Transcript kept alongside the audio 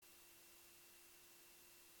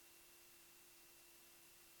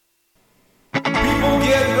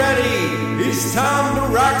It's time to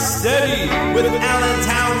rock steady with Alan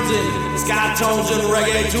Townsend, Scott Tones and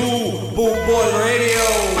Reggae 2, Boot Boy Radio.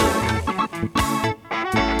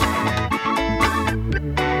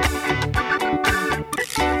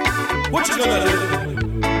 What you gonna do?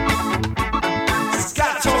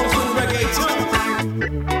 Scott Tones and Reggae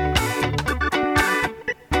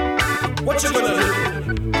 2. What you gonna do?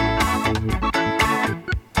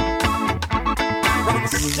 Rock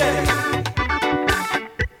steady.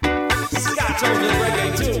 Scott Tones and Reggae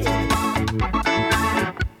 2.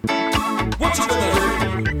 What you gonna do?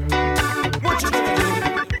 What you gonna do?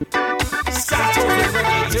 Scott Tones and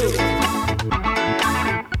Reggae 2.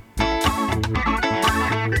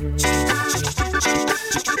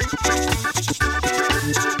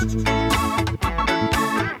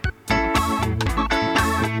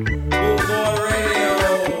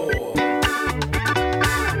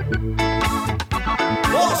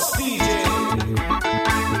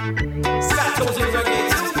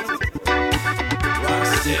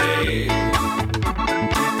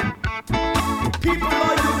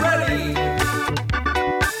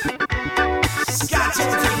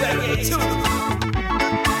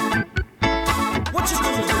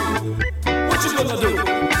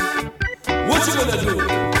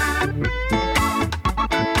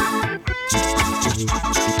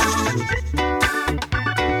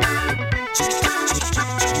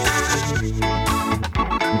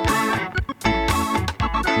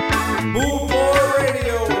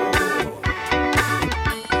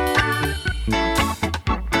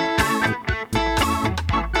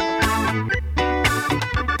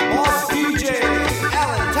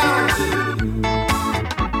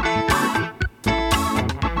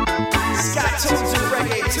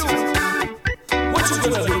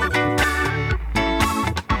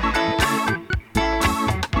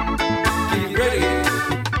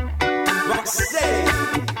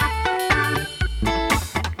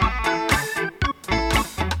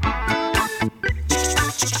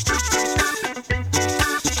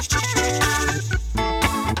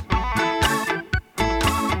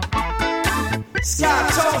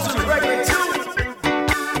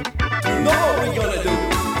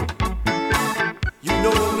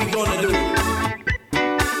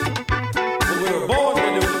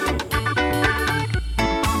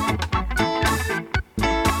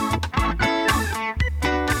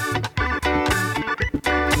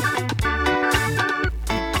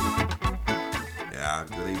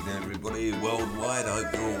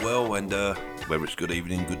 Good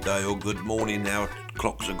evening, good day or good morning. Now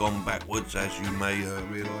clocks have gone backwards, as you may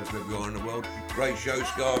realise wherever you are in the world. Great show,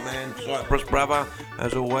 Scarman, Cyprus brother.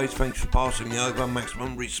 As always, thanks for passing me over.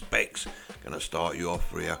 Maximum respects. Gonna start you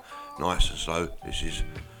off here nice and slow. This is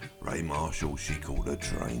Ray Marshall, She Called a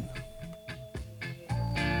Train.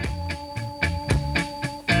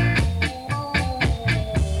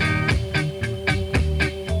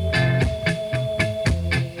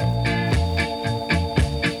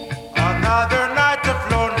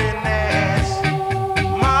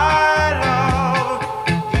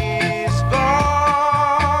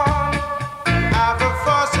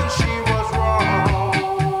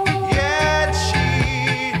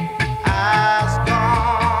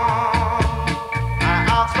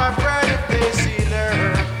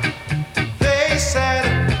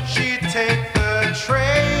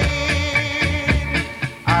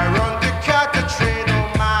 I run the cat, the train, oh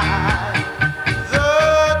my. The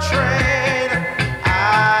train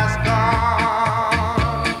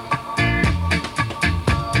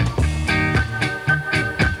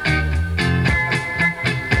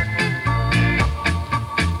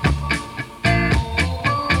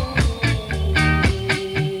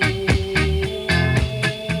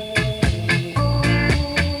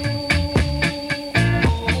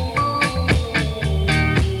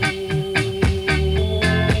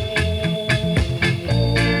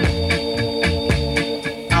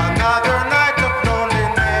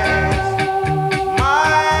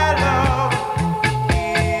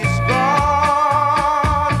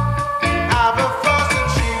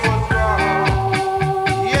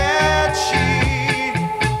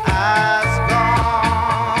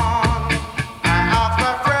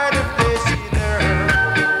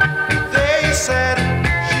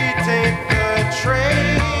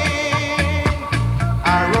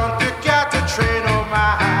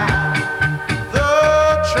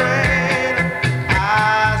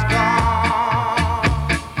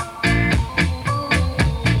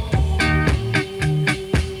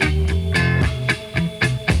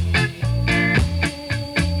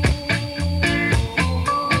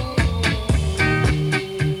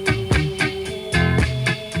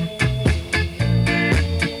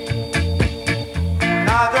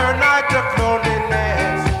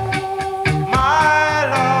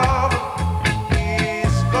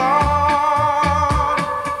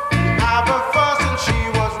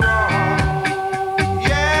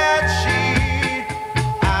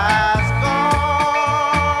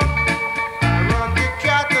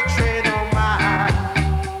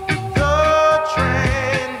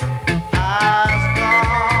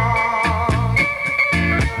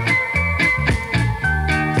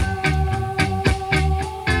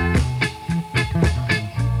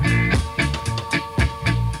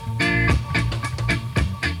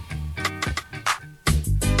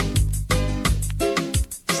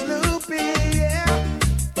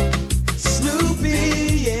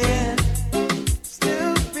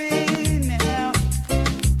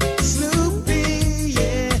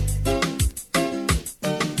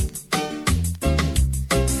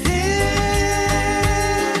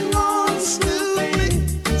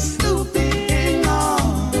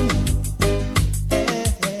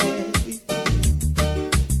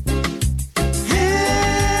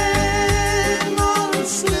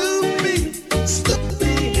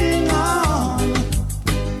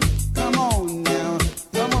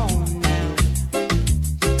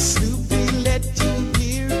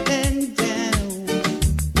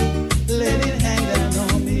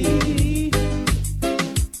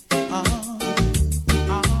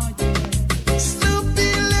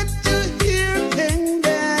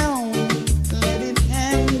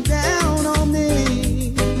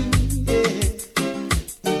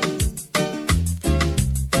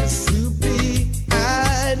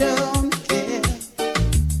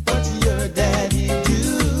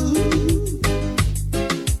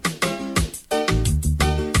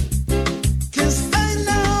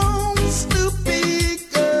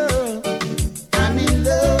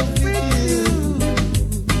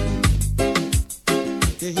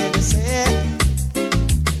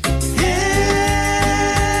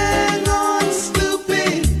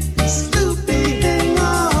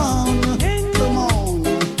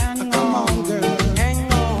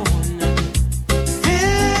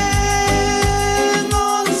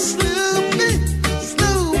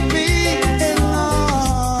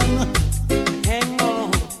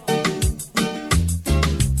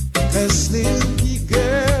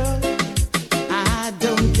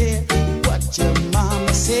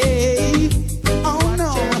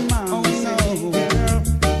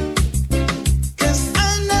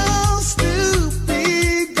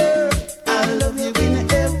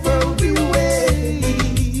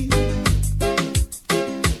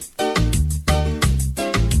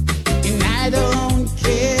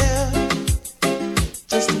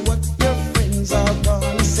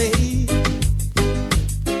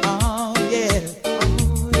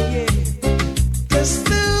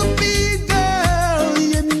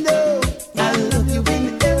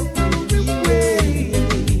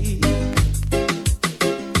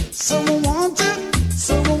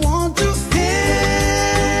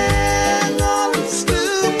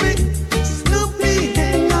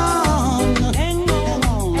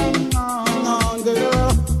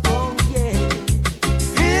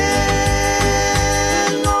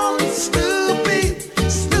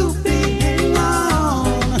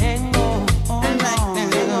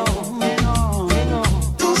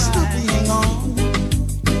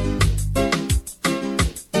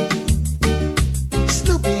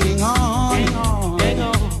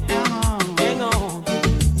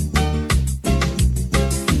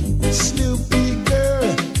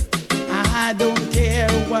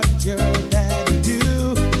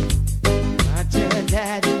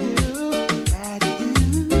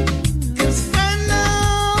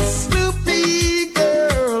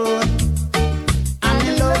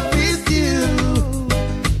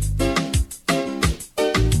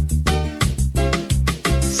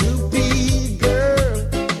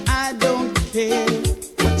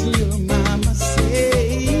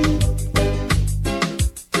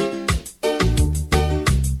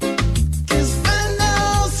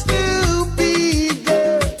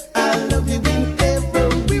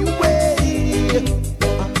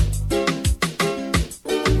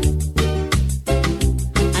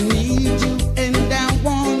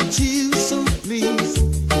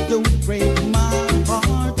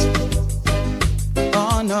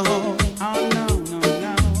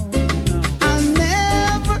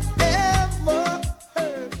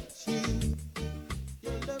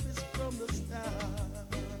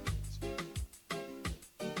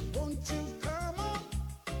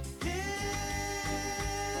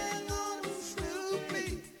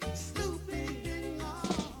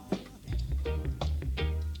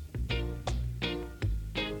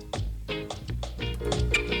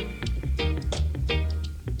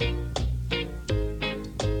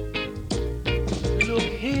Look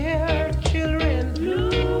here, children.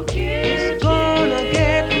 Look here. It's gonna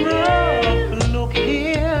get rough. Look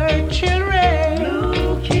here, children.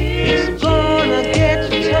 Look here. It's gonna get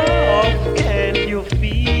tough. Can't you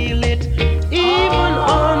feel it? Even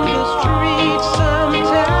on the street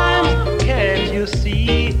sometimes. Can't you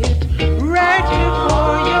see it? Right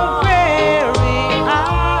before your very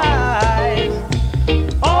eyes.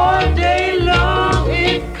 All day long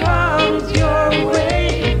it comes your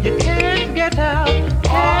way. You can't get out,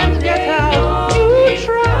 can't get out. You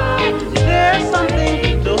try. There's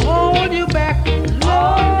something to hold you back.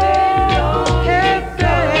 Lord, help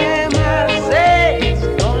them. I say it's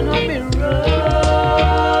gonna be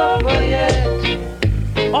rough yet.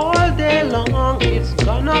 All day long it's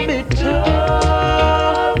gonna be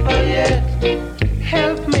tough yet.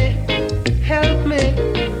 Help me, help me.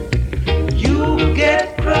 You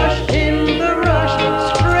get crushed in the rush.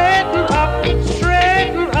 Straighten up,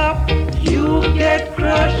 straighten up. You get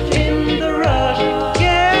crushed in the rush.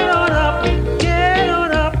 Get on up, get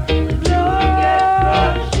on up.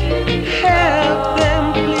 Lord, help them,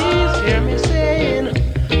 please hear me saying,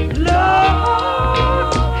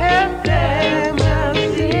 Lord, help them. I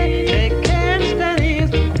say they can't stand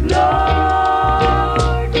it.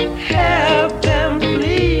 Lord, help them,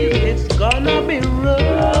 please. It's gonna be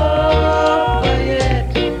rough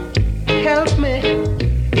yet. Help me.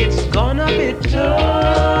 It's gonna be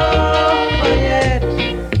tough yet.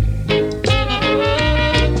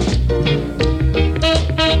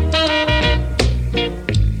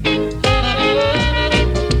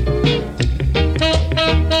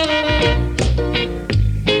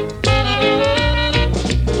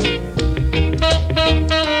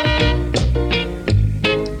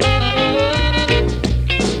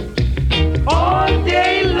 All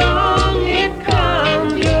day long it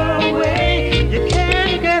comes your way. You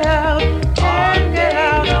can't get out, can't get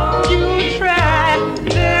out. You try.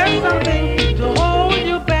 There's something to hold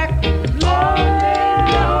you back. Lord,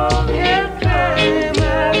 help them.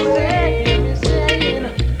 I say, hear me saying,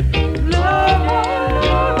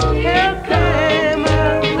 Lord, help them. I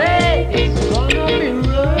say it's gonna be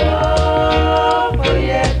rough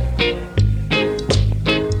yet.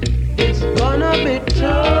 It's gonna be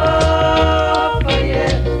tough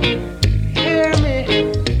yet. Hear me,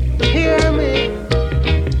 hear me.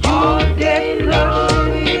 You get rushed,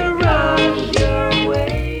 you rush your way.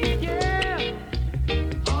 Yeah.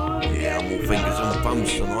 Yeah, I'm all fingers and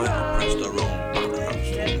thumbs tonight. I pressed the wrong button. I was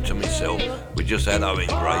talking to myself. We just had Owen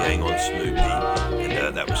Gray, Hang On Snoopy,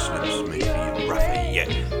 and that was Slim Smith, you rougher yet.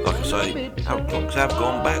 Like I say, our clocks have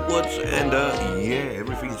gone backwards, and yeah,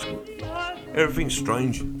 everything's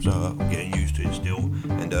strange, so I'm getting used to it still.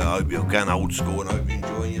 And I hope you're going old school and I hope you're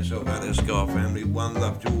enjoying yourself out there, Scar family. One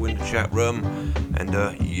love to all in the chat room. And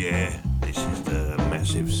yeah, this is the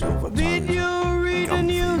massive Silver Did Tones you read the Gun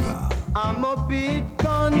news? Fever. I'm a bit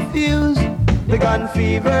confused. The gun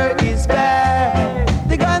fever is bad.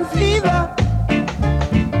 The gun fever.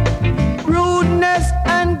 Rudeness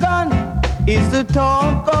and gun is the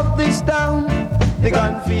talk of this town. The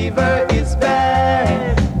gun fever is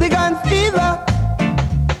bad. The gun fever.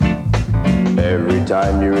 Every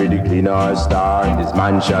time you read the clean or star, this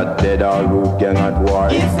man shot dead or root gang at war.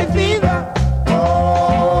 It's the fever.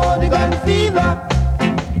 Oh, the gun fever.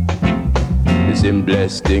 The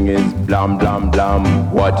simplest thing is blam blam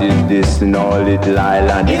blam. What is this in all little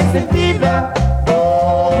island? It's the fever.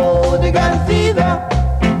 Oh, the gun fever.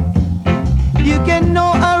 You can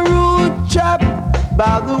know a rude chap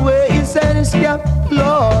by the way he said his cap.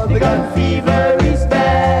 Lord, the gun fever is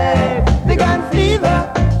bad. The gun fever.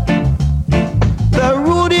 The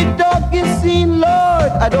ruddy dog is seen,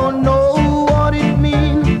 Lord. I don't know what it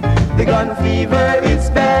means. The gun fever is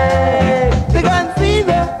bad. The gun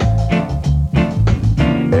fever.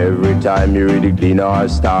 Every time you read the clean or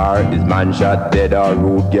star, this man shot dead or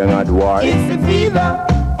root gang at war. It's the fever.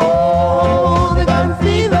 Oh, the gun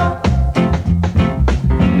fever.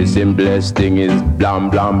 The simplest thing is blam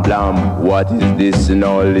blam blam. What is this in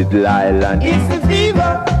all little island? It's the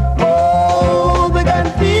fever. Oh, the gun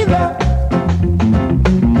fever.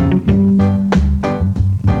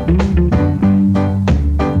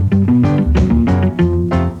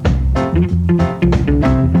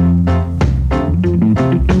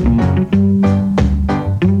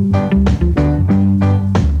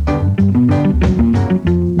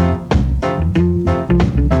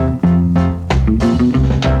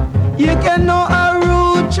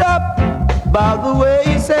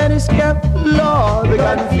 Lord, the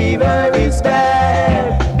gun fever is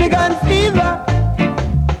bad. The gun fever.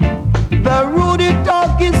 The ruddy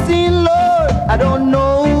dog is seen, Lord. I don't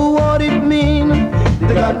know what it means.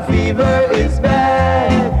 The gun fever is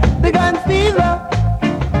bad. The gun fever.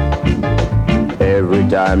 Every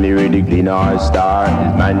time you really clean our star,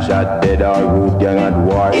 man shot dead or root gang at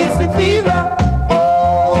war. It's the fever.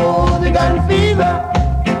 Oh, the gun fever.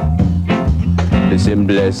 The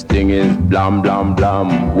simplest thing is blam blam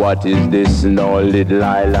blam. What is this in our little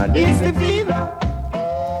island? It's the fever.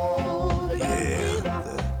 Yeah,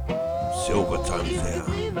 the Silvertones there,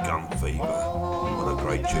 Gun Fever. What a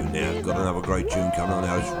great tune now. Got another great tune coming on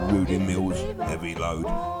now. It's Rudy Mills, Heavy Load.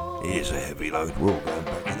 Here's a heavy load. We're all going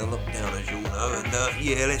back in the lockdown, as you all know. And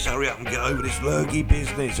yeah, let's hurry up and get over this lurgy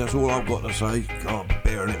business. That's all I've got to say. Can't be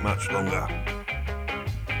bearing it much longer.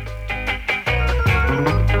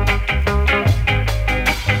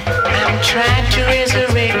 I'm trying to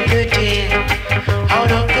resurrect the dead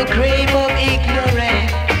out of the grave of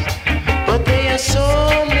ignorance, but they are so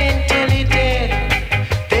mentally dead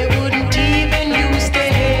they wouldn't even use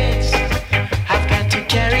their heads. I've got to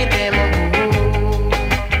carry them home.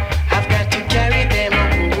 I've got to carry them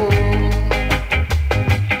home.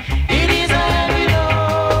 It is a heavy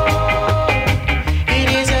load. It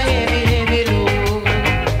is a heavy, heavy load.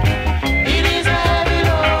 It is a heavy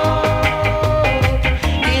load.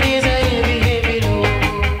 It is a heavy, heavy load.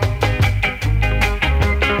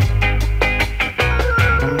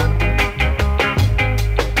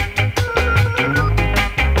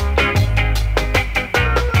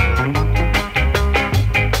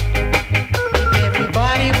 If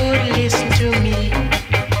everybody would listen to me,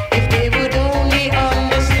 if they would only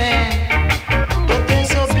understand, but they're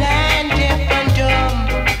so blind, deaf and dumb,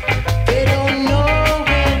 they don't know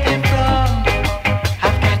where they're from.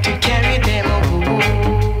 I've got to carry them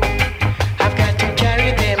home. I've got to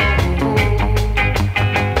carry them home.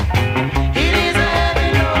 It is a heavy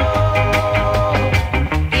load.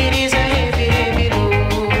 It is a heavy, heavy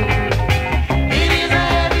load. It is a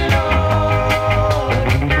heavy load.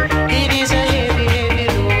 It is a heavy, heavy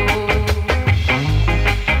load.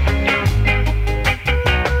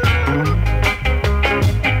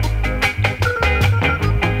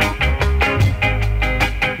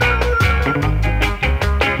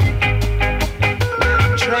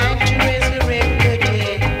 Trying to resurrect the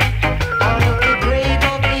dead out of the grave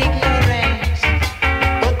of ignorance,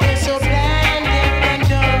 but they're so blind, deaf and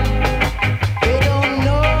dumb, they don't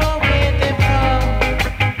know where they're from.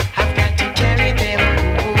 I've got to carry them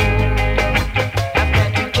home. I've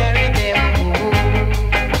got to carry them home.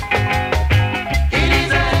 It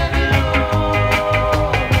is a heavy load.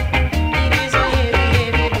 It is a heavy,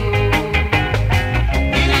 heavy load.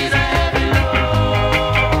 It is a heavy load.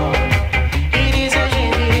 It is a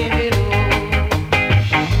heavy, heavy load.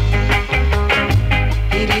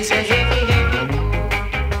 It is a heavy, heavy load.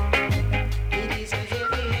 It is a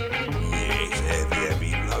heavy, heavy load. Yes,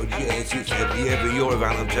 heavy load. Yes, it's heavy. You're a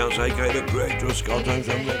Valentine's, aka the Director of Scott Jones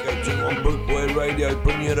and Reggae 2 on Boot Boy Radio,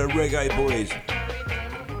 bringing you the Reggae Boys.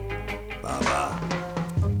 Baba.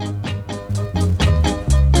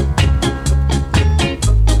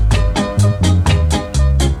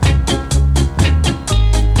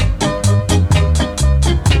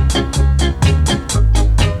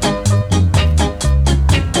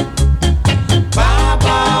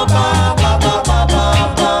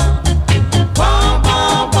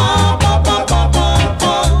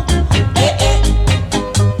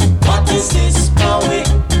 What is this, Bowie?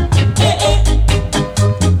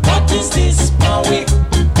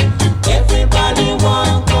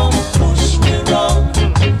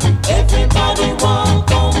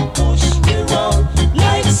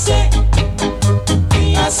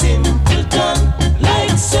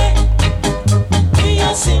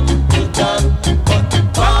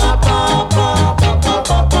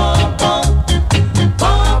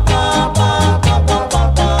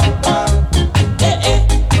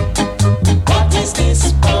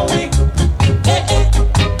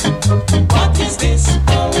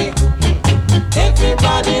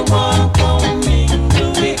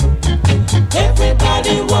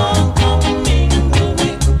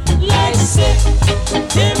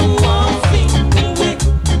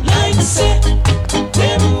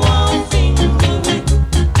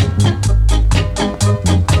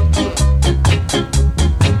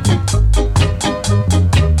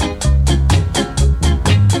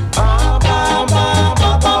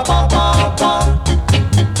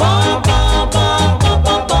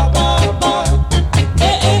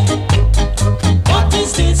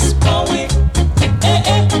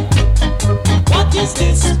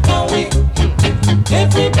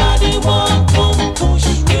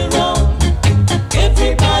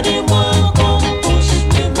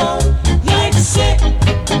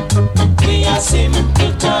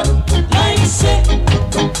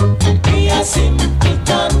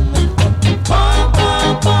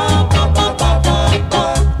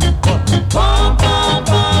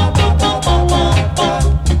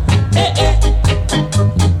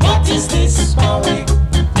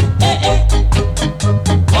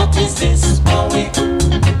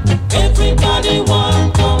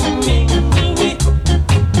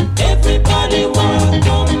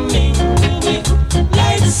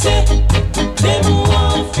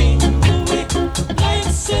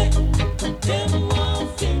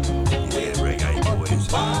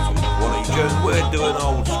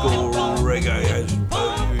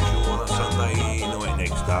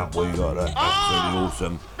 got that absolutely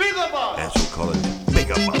awesome Ansel Collins, Big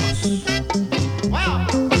Up Boss. Wow.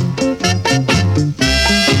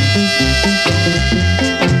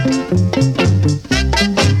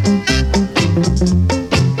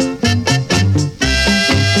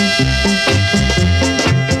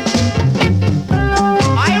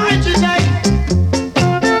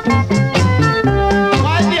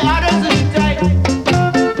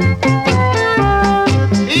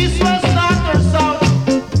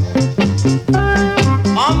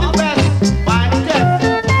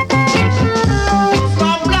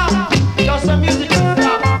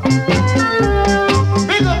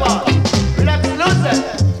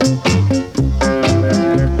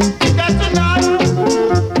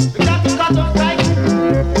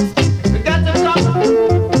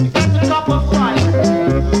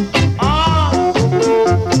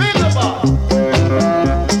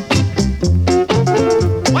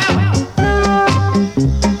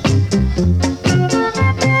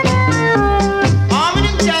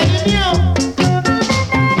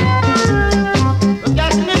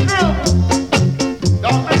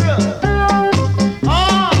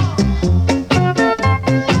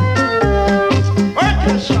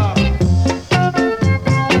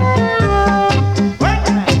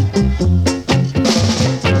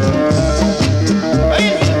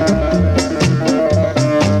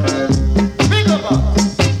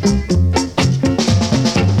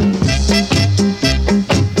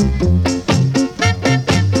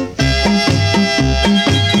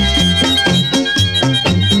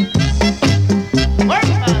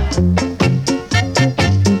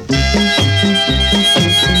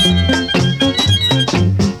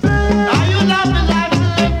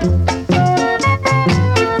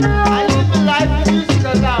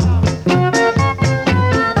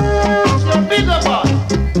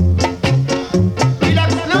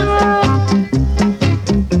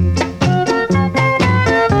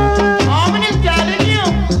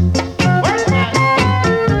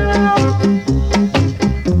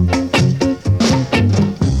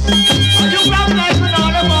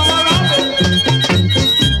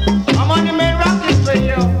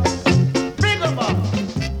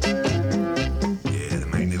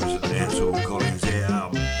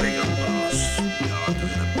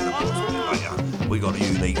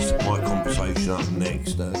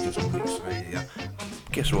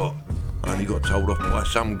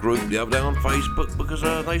 Some group the other day on Facebook because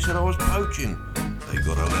they said I was poaching. They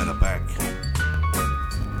got a letter back.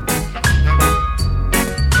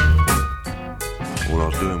 All I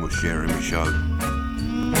was doing was sharing my show.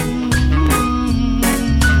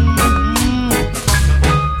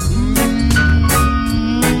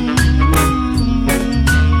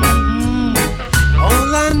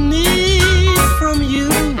 All I need from you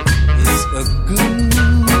is a good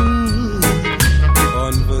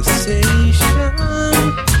conversation,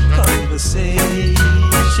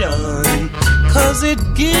 'cause it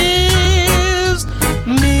gives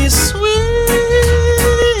me sweet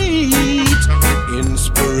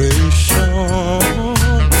inspiration,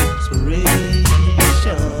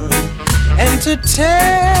 and to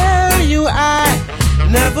tell you I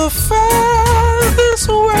never felt this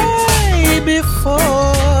way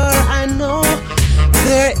before. I know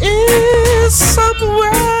there is some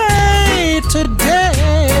way today.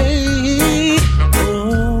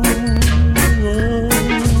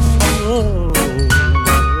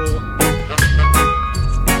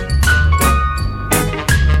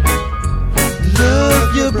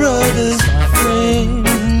 Love your brothers, friend.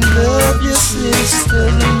 Love your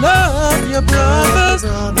sisters. Love your brothers.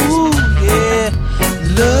 Ooh, yeah.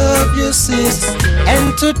 Love your sisters.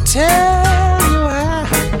 And to tell you I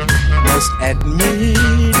must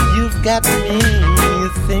admit you've got me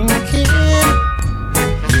thinking.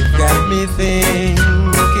 You've got me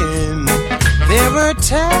thinking. There were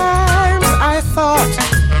times I thought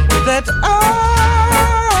that I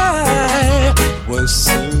was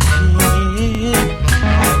sinking. I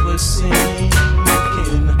was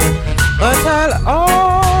sinking. But I'll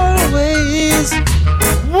always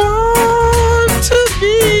want to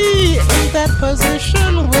be in that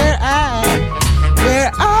position where I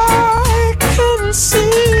can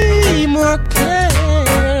see more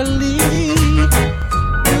clearly,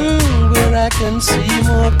 where I can see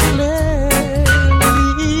more clearly.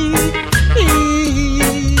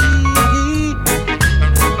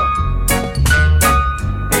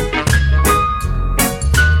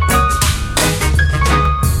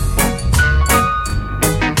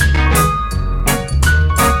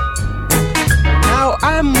 Now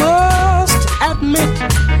I must admit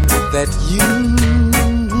that you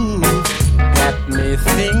got me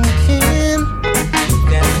thinking,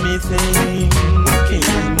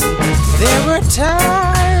 There were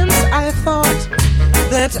times I thought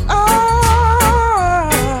that I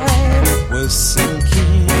was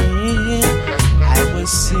sinking,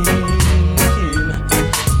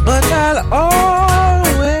 but I'll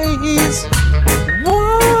always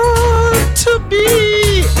want to be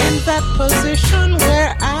in that position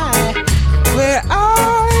where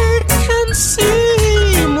I can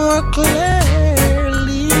see more clearly.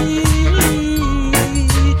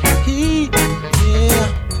 Yeah,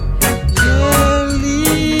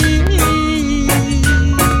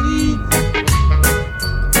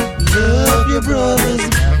 love your brothers,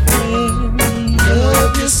 my friend.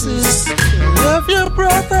 Love your sisters. Love your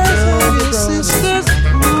brothers and your sisters.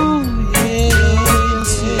 Ooh, yes.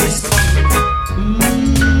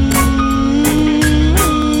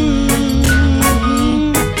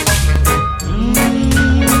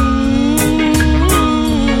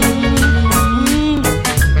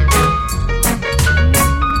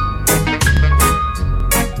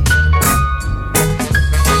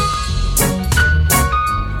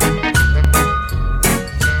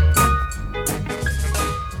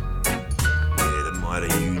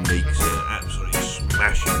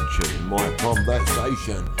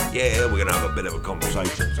 Yeah, we're gonna have a bit of a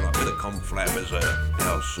conversation tonight, a bit of conflab, as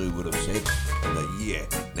how Sue would have said. And yeah,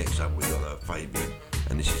 next up we got Fabian,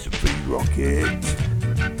 and this is a V-Rocket.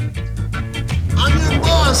 I'm your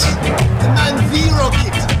boss, the man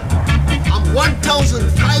V-Rocket. I'm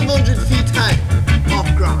 1,500 feet high off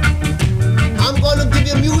ground. I'm gonna give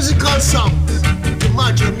you musical songs to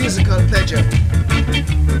match your musical pleasure.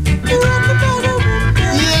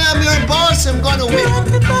 Yeah, I'm your boss, I'm gonna whip.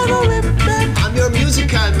 I'm your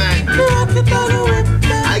musical man.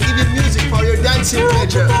 I give you music for your dancing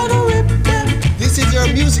pleasure. This is your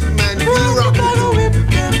music man, V-Rocket.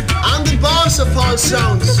 I'm the boss of all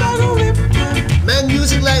sounds. Man,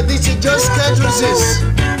 music like this you just can't resist.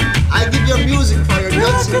 I give you music for your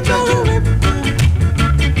dancing pleasure.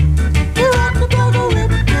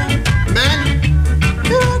 Man,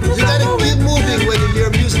 you gotta keep moving when you hear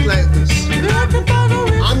music like this.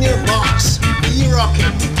 I'm your boss,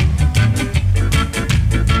 V-Rocket.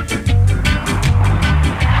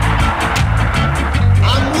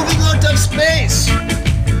 Space.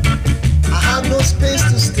 I have no space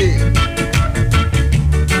to stay.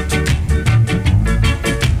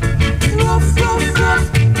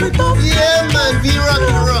 Yeah, man,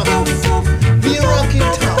 V-Rocket rough. V-Rocket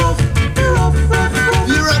tough.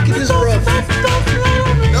 V-Rocket is rough.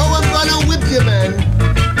 No, I'm gonna whip you, man.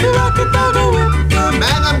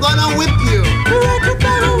 Man, I'm gonna whip you.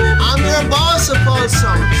 I'm your boss of all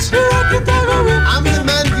songs. I'm the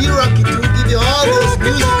man V-Rocket who give you all those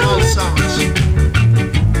musical songs.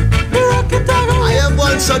 I am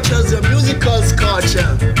one such as a musical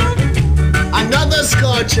scorcher, another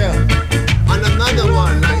scorcher, and another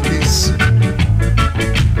one like this.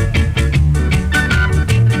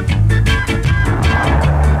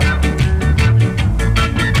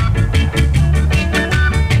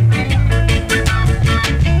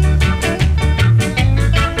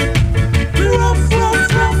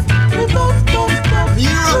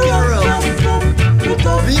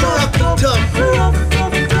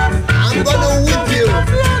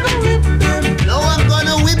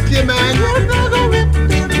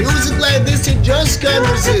 Can't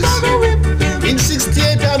resist. In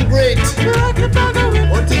 68 I'm great,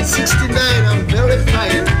 but in 69 I'm very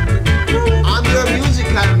fine. I'm your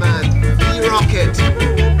musical man, V-Rocket.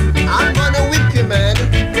 I'm gonna whip you, man.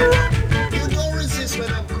 You don't resist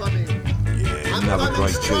when I'm coming. Yeah, another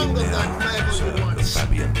great tune now. That's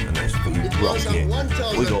Fabian, and that's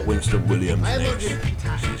V-Rocket. We got Winston Williams next.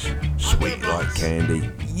 This is Sweet Like Candy.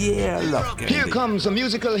 Yeah, I love candy. Here comes a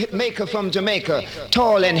musical hit maker from Jamaica,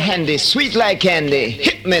 tall and handy, sweet like candy.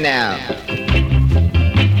 Hit me now.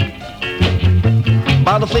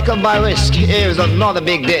 By the flick of my wrist, here's another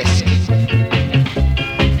big disc.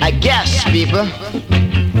 I guess, people.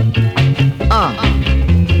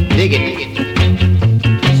 Dig it.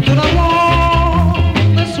 Stood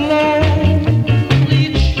along this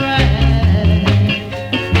lonely track,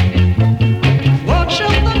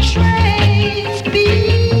 watching the train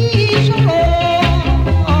speed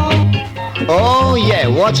along. Oh yeah,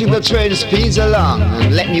 watching the train speeds along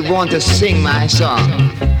and let me want to sing my song.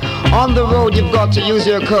 On the road you've got to use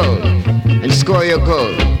your code and score your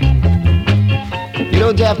goal. You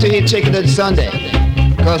don't have to eat chicken on Sunday,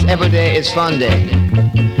 cause every day is fun day.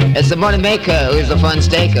 It's the money maker who is the fun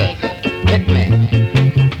staker. Hit me.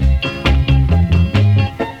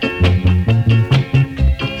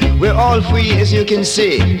 We're all free as you can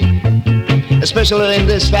see, especially in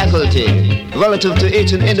this faculty, relative to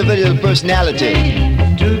each and individual personality.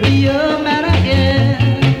 To be a man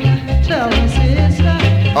again, tell me.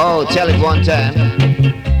 Oh, tell it one time.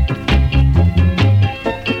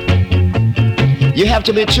 You have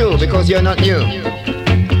to be true because you're not new.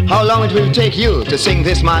 How long it will take you to sing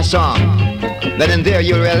this my song? Then and there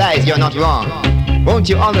you'll realize you're not wrong. Won't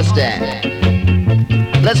you understand?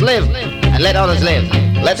 Let's live and let others live.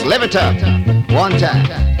 Let's live it up one time.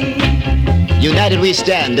 United we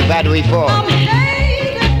stand, divided we fall. I'm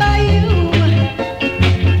hated by you,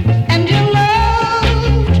 and you're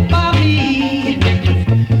loved by me.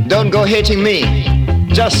 Don't go hating me,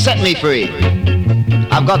 just set me free.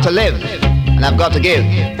 I've got to live, and I've got to give.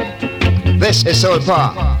 This is Soul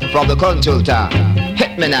Power from the Contour Tower.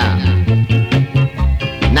 Hit me now.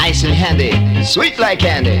 Nice and handy, sweet like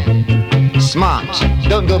candy. Smart,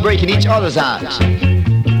 don't go breaking each other's hearts.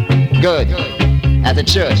 Good, at the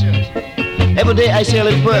church. Every day I say a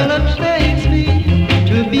little prayer. Well, it takes me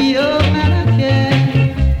to be a man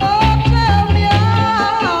again. Oh, tell me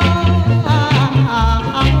how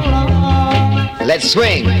long. Let's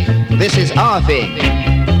swing, this is our thing.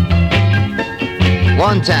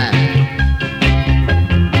 One time,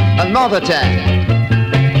 another time.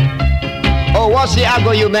 Oh, what's the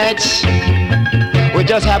argo, you mates? We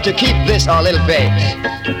just have to keep this our little faith.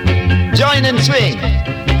 Join and swing.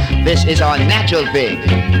 This is our natural thing.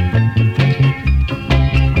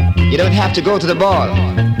 You don't have to go to the ball,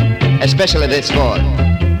 especially this fall.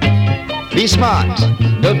 Be smart.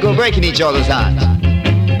 Don't go breaking each other's hearts.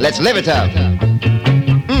 Let's live it up.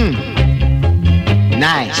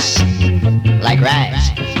 Nice. Like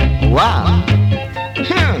rice. Wow.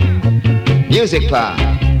 Music power.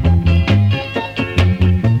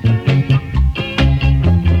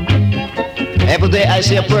 Every day I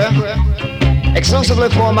say a prayer, exclusively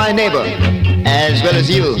for my neighbor, as well as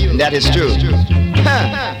you, and that is true.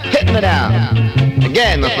 Hit me down.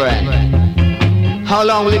 Again, my friend. How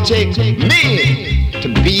long will it take me to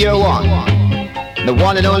be your one? The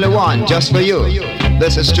one and only one, just for you.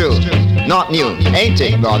 This is true. Not new, ain't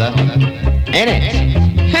it, brother? Ain't it?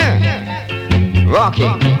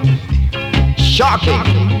 Rocking. Shocking.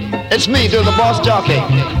 It's me, do the boss jockey.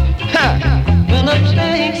 Well, it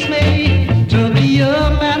takes me to be a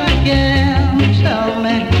man again, tell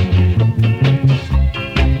me.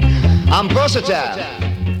 I'm versatile.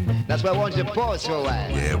 That's why I wanted to pause for a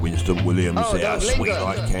while. Yeah, Winston Williams there, sweet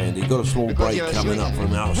like candy. Got a small break coming up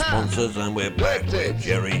from our sponsors, and we're back with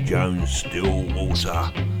Jerry Jones,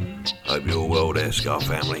 Stillwater. Hope you're well there, Scar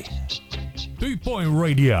family. Boot Boy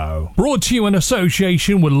Radio, brought to you in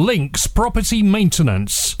association with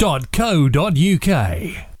linkspropertymaintenance.co.uk.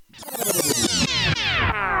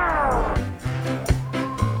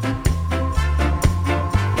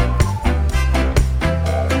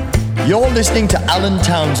 You're listening to Alan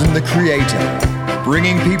Townsend, the creator,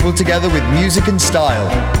 bringing people together with music and style,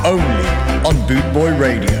 only on Boot Boy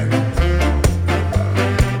Radio.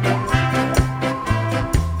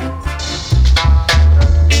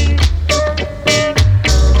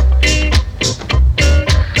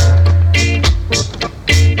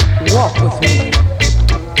 Walk with me.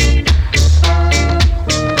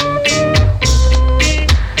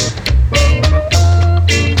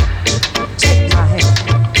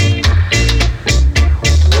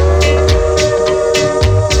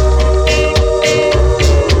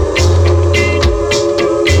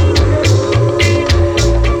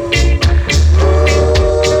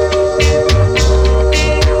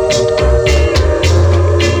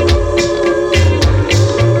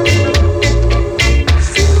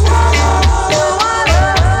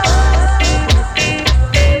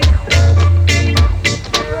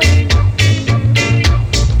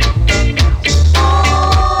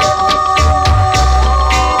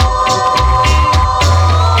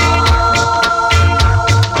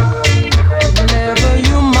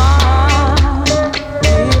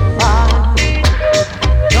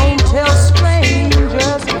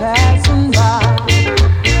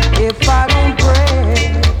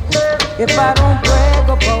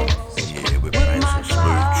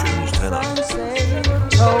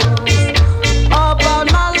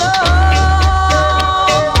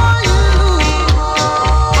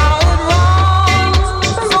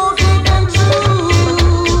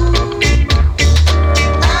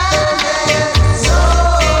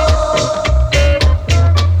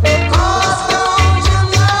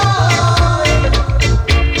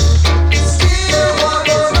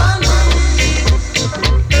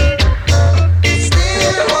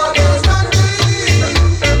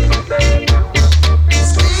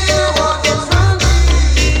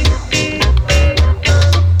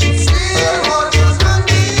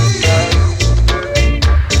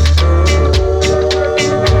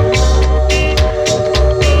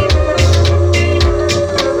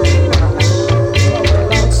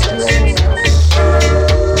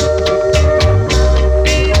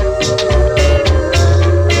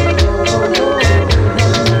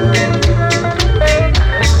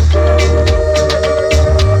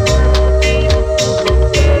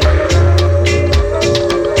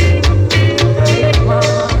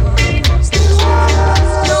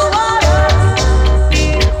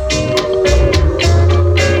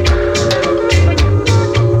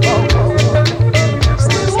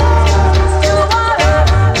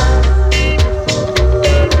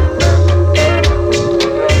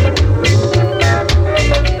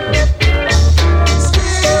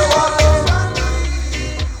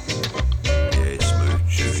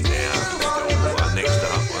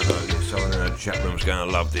 chat room's going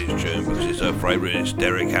to love this tune because it's her favourite. It's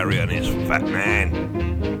Derek Harry and it's Fat Man.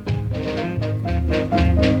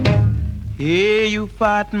 Hey, you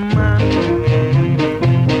fat man,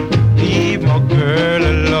 leave my girl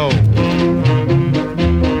alone.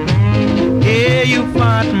 Hey, you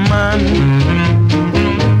fat man,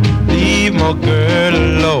 leave my girl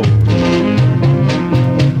alone.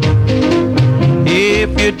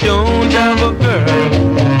 If you don't have a girl,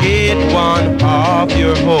 get one off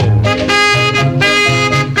your hoe.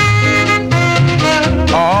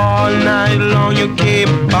 All night long you keep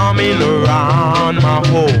bumming around my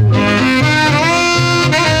hole.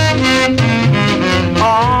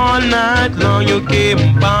 All night long you keep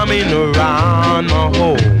bumming around my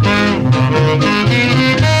hole.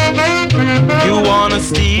 You wanna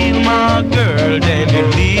steal my girl, then you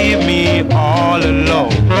leave me all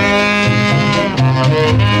alone.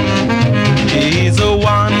 She's a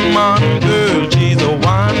one-man girl, she's a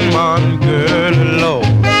one-man girl alone.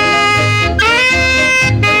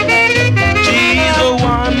 She's a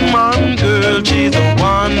one-man girl, she's a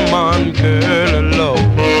one-man girl alone.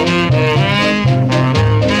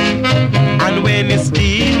 And when you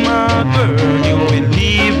steal my girl, you will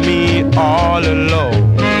leave me all alone.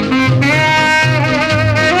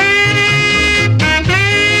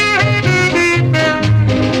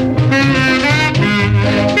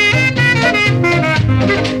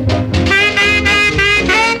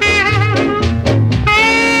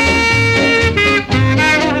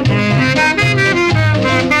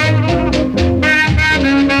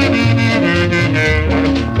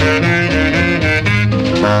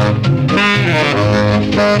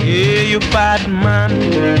 Yeah, you bad man,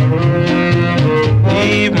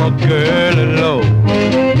 leave my girl alone.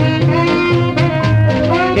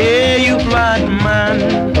 Yeah, you bad man,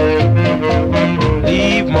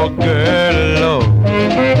 leave my girl alone.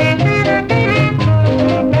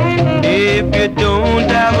 If you don't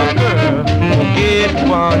have a girl, get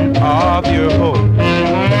one off your hoe.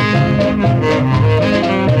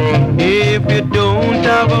 If you don't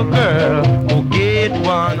have a girl, get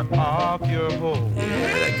one off your hoe.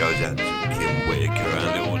 Goes out to Kim Whitaker and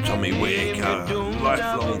little Tommy Whitaker,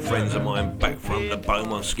 lifelong friends of mine back from the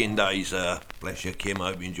Beaumont Skin days. Bless you, Kim. I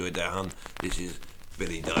hope you enjoyed that, hun. This is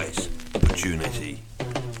Billy Dice, Opportunity.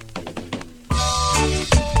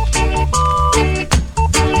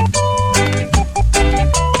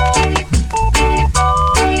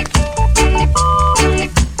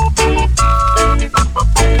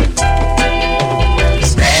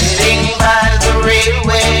 Standing by the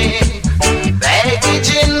railway, baggage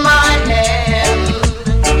in my hand.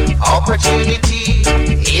 Opportunity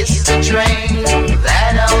is the train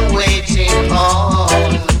that I'm waiting on.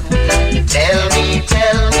 Tell me,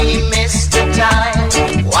 Mr. Time,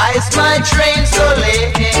 why is my train so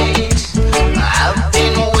late? I've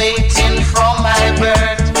been waiting from my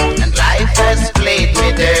birth, and life has played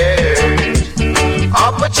me dirt.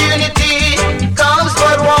 Opportunity comes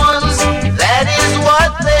but once, that is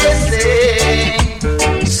what they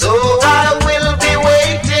say. So I will be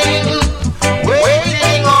waiting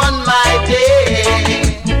on my day.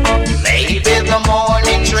 Maybe the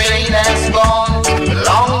morning train has gone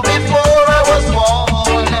long before I was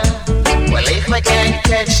born. Well, if I can't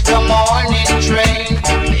catch the morning train,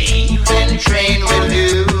 the evening train will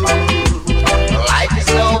do. Life is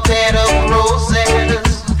no bed of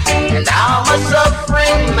roses, and I'm a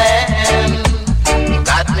suffering man.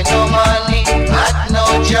 Got me no money, got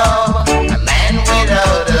no job, a man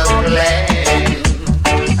without a plan.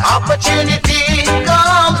 Opportunity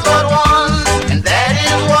comes but once, and that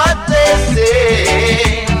is what they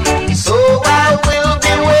say. So I will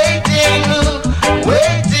be waiting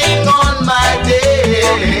on my day.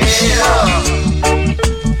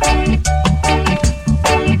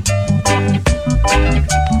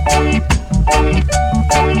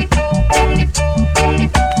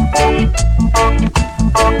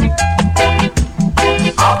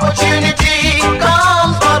 Opportunity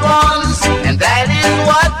comes but once, and that is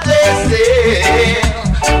what they say.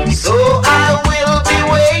 So I will be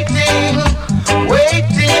waiting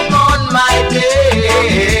on my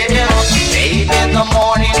day. Maybe the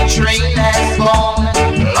morning train has gone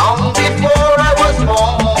long before I was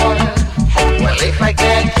born. Well, if I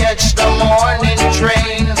can't catch the morning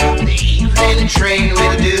train, the evening train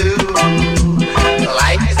will do.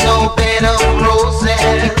 Life is no bed of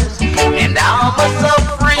roses, and I'm a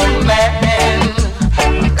suffering man.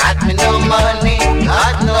 Got me no money,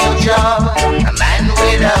 got no job, a man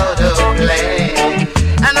without a plan.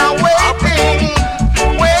 And I'm waiting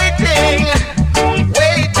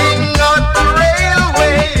on the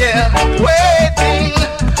railway, yeah. Waiting,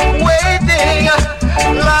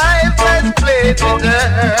 life has played me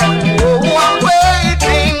down. Oh, I'm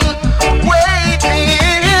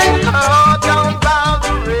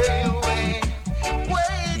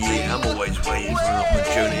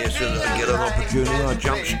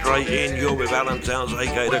Alan Towns,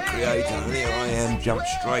 aka The Creator, and here I am, jump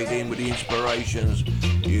straight in with the inspirations.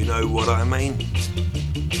 You know what I mean?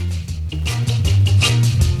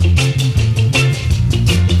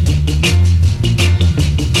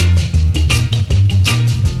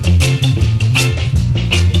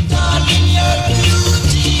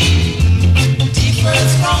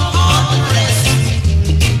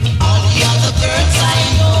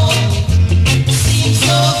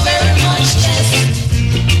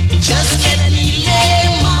 Just let me lay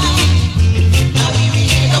mine, I will be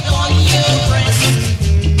upon your breast,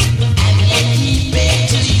 and let me beg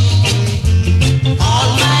to you all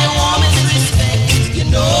my warmest respect. You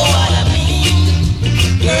know what I mean,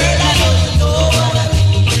 girl. I know you know what I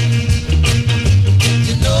mean.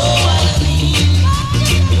 You know what I mean,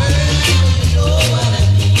 girl. I know you know what I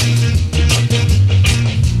mean.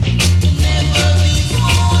 Never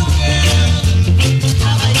before, girl,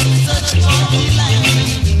 have I seen such funky life.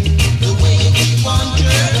 The way you keep on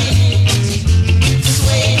jerking it,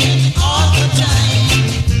 swaying all the time.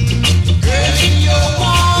 Girl, in your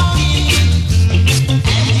walking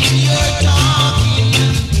and in your talking,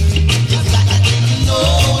 you've got a little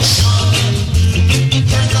notion. It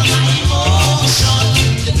turns on my emotion.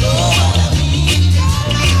 You know what I mean?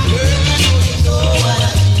 Girl, I know you know what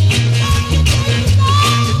I mean. You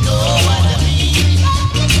know what I mean.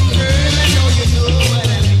 Girl, I know you know what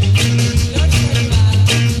I mean.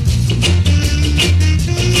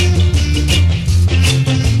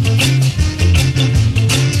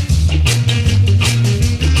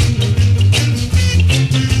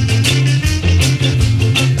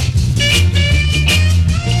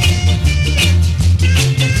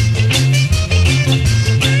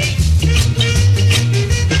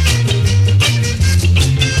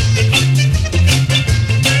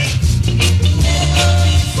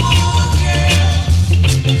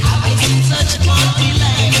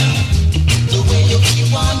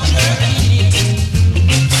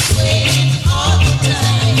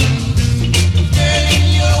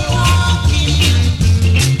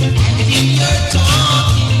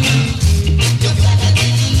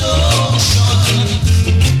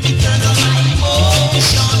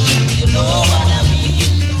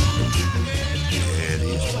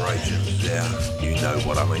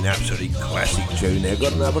 Absolutely classic tune there.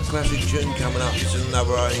 Got another classic tune coming up. It's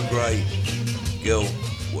another Iron Grey. Girl,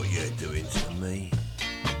 what you doing to me?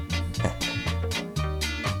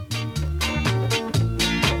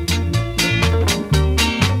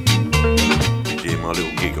 See my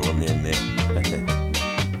little giggle on the end there.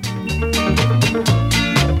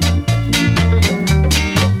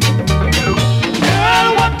 Girl,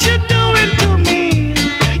 what you doing to me?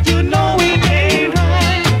 You know it ain't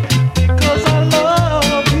right, because I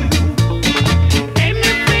love you.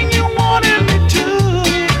 Anything you wanted me to,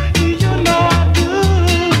 you know I do,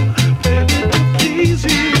 baby, to please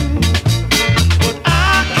you. But I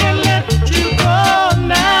can't let you go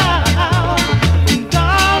now,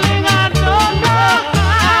 darling. I don't know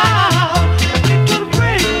how it would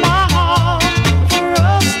break my heart for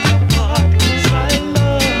us to part, 'cause I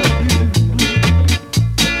love you.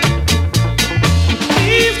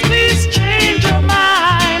 Please change your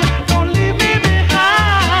mind. Don't leave me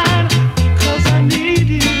behind, because I need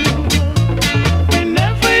you.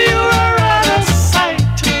 Whenever you're out of sight,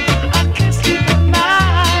 I can't sleep at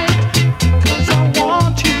night, because I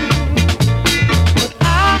want you. But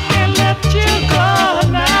I can't let you go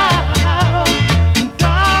now,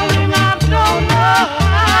 darling. I don't know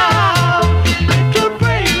how it could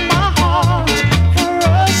break my heart for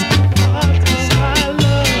us to part, 'cause I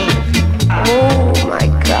love you. Oh my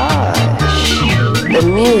gosh, the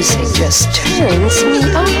music just turns me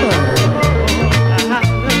on.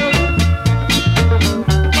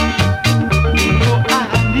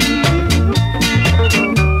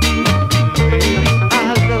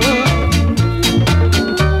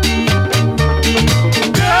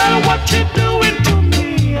 Girl, what you doing to me?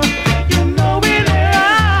 You know it ain't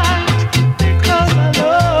right, because I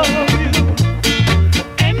love you.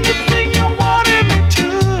 Anything you wanted me to,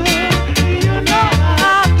 you know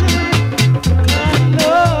I do, 'cause I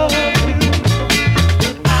love you.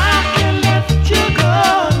 I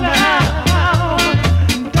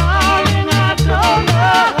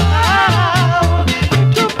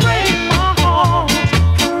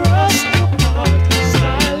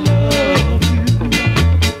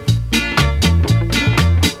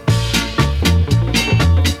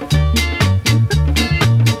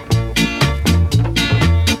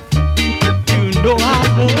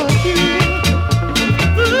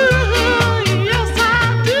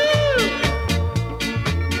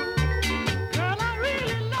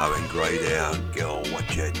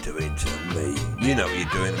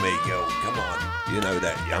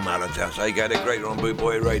I'm Alan Town. So you go to great on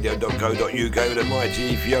bootboyradio.co.uk with the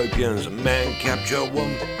mighty Ethiopians. Man capture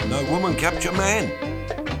woman, no woman capture man.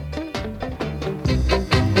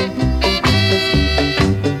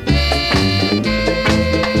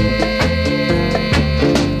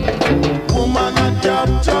 Woman a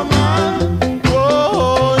capture man,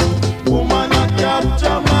 oh, woman a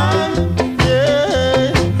capture man,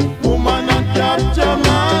 yeah. Woman a capture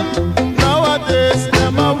man. Nowadays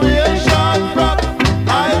them a wear short frock,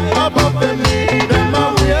 high above the knee. Them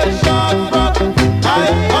a wear short frock,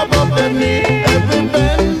 high above the knee. Every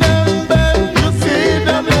bend them bend, you see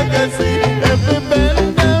them legacy. Every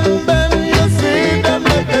bend them bend, you see them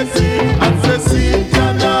legacy. And say see ya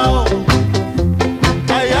now,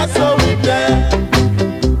 I saw it there.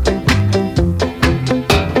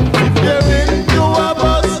 If they're into a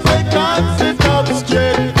bus, they can't sit up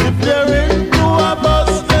straight. If they're into a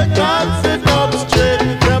bus, they can't sit up straight.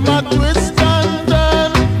 Them a twist and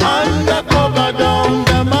turn, undercover down.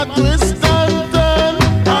 Them a twist and turn,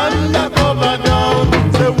 undercover down.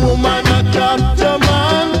 Say woman a capture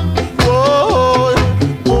man, whoa,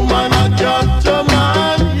 woman a capture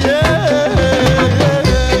man, yeah.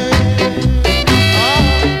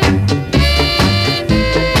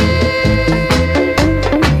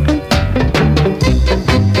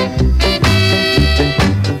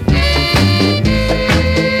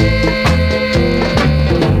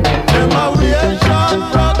 Them a wear short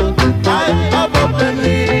frock, high above the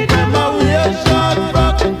knee. Them a wear short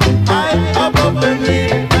frock, high above the knee.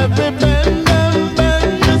 Every bend them bend,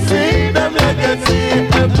 you see them legacy.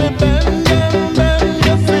 Every bend them bend,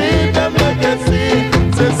 you see them legacy.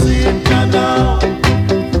 Say see ya now,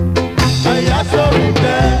 I saw it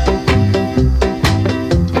there.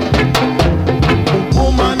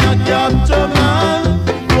 Woman a capture man,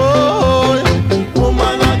 whoa,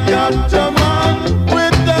 woman a capture man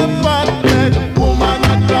with the fat leg. Woman a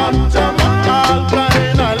capture man, all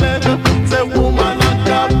kind of leg. Say woman a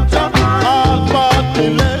capture man, all party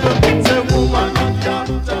leg. Say woman a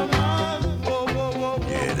capture man, whoa, whoa, whoa.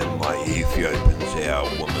 Yeah, the mighty Ethiopians, our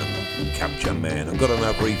woman capture man. I've got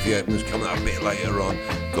another Ethiopians coming up a bit later on.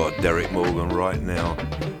 Got Derek Morgan right now,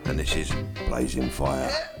 and this is Blazing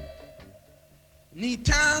Fire.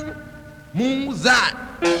 Nitang Muzat.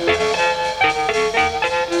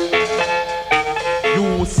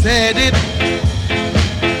 You said it,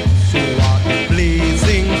 so are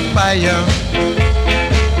blazing fire.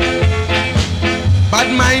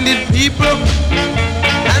 Bad-minded people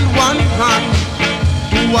and one hand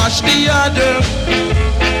to wash the other.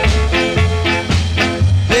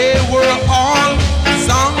 They were all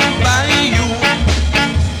sung by you,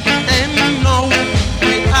 and now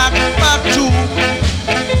we act back to.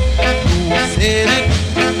 You said it,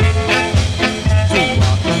 so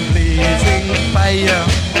are blazing fire.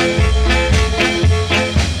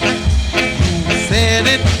 You said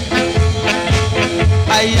it,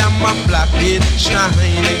 I am a blackhead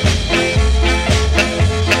shining.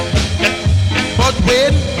 But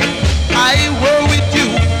when I were with you,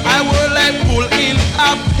 I were like bull in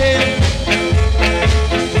a pen.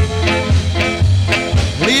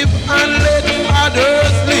 Live and let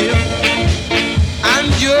others live, and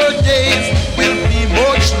your days will be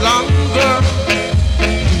much longer.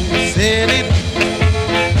 You said it,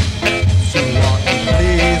 so are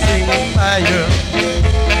blazing fire.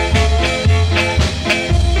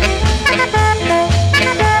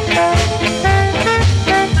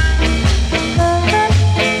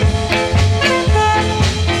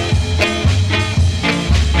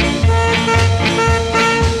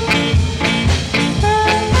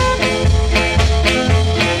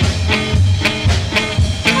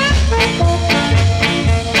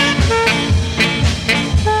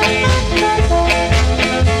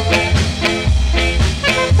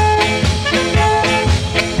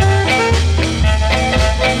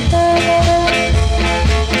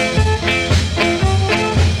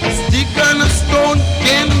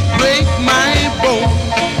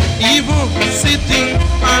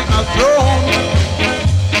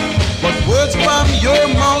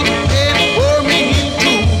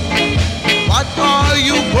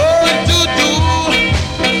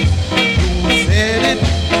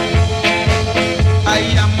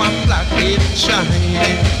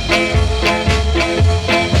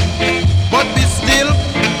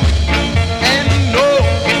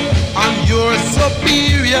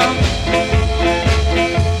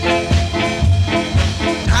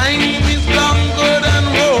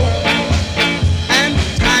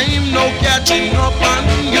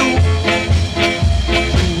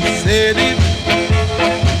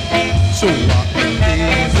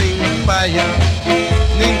 fire.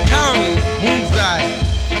 Ninkang Munzai,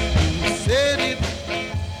 who said it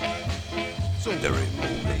Derek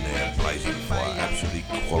Morgan there, Blazing Fire, absolutely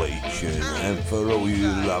quality tune. And for all you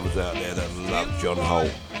lovers out there that love John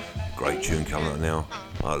Holt, great tune coming up now.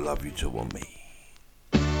 I Love You to Want Me.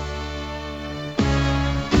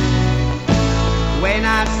 When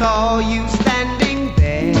I saw you standing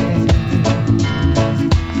there,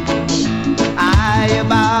 I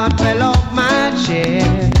about fell off my chair.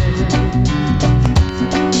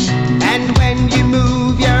 And when you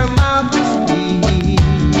move your mouth to speak,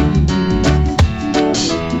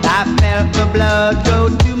 I felt the blood go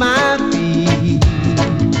to my feet.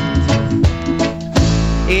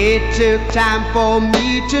 It took time for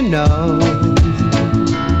me to know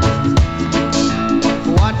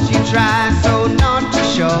what you try so not to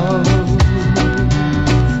show.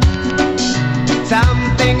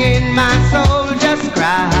 Something in my soul just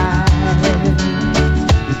cried.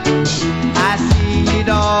 I see it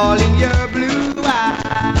all in your blue eyes.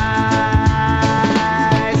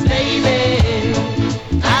 Baby,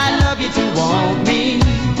 I love you to want me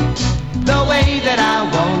the way that I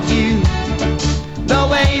want you, the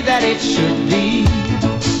way that it should be.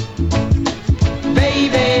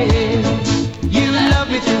 Baby, you love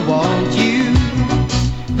me to want you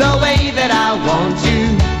the way that I want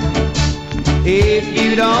you. If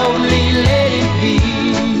you'd only let it be.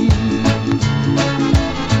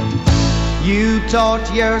 You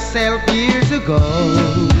taught yourself years ago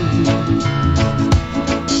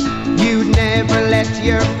you'd never let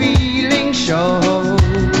your feelings show.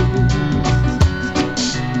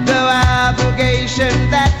 The obligation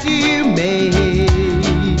that you made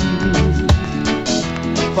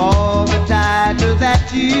for the title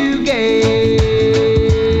that you gave.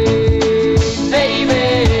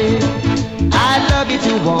 Baby, I love you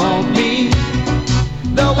to want me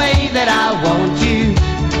the way that I want you,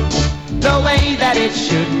 the way that it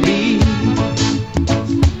should be.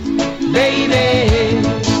 Baby,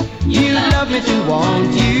 you love me to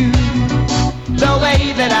want you the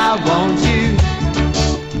way that I want you.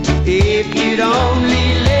 If you'd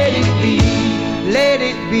only let it be, let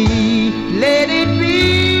it be, let it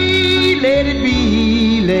be, let it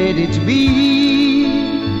be, let it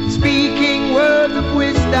be. Speaking words of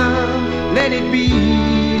wisdom, let it be,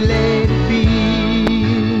 let it be.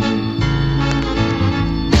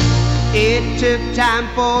 It took time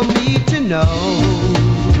for me to know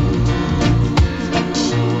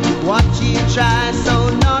what you try so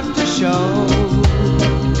not to show.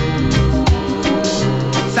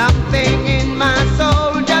 Something in my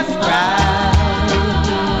soul just cried.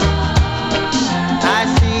 I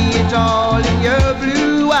see it all in your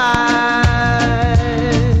blue eyes.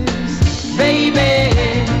 Baby,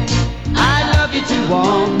 I love you to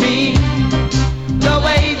want me the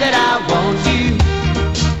way that I want you,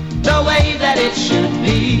 the way that it should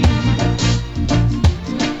be.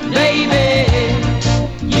 Baby,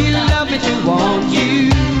 you love me to want you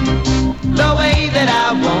the way that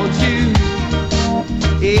I want you.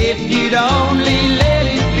 If you'd only let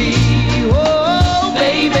it be. Oh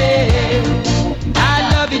baby, I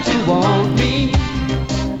love you to want me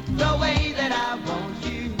the way that I want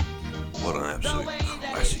you. What an absolute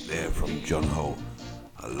classic there from John Holt.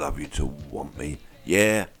 I love you to want me.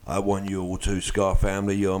 Yeah, I want you all too, Scar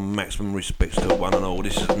family. Your maximum respects to one and all.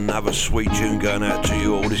 This is another sweet tune going out to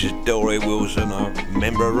you all. This is Delroy Wilson. I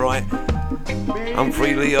remember right.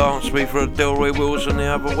 Humphrey Lee asked me for a Delroy Wilson the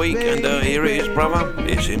other week, and here it is, brother.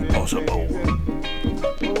 It's impossible.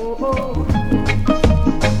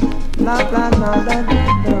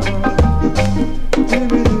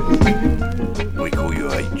 We call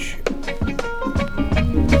you H.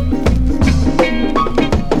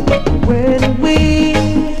 When we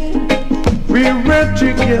were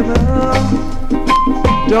together,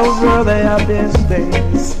 those were the happiest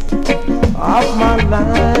days of my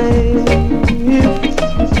life.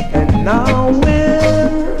 And now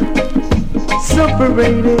we're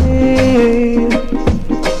separated.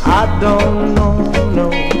 I don't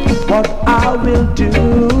know what I will do,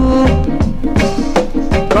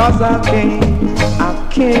 'cause I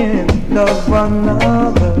can't love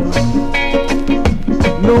another.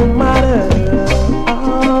 No matter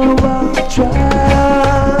how I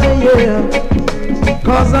try, yeah,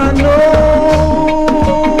 'cause I know,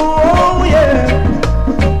 oh yeah,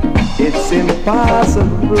 it's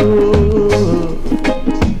impossible.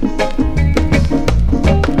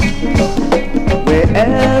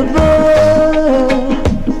 Wherever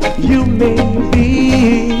you may be,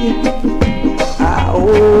 I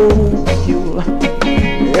hope you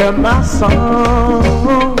hear my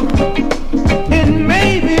song. And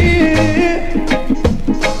maybe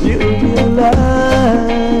you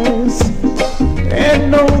realize and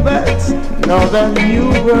know that you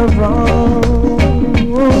were wrong.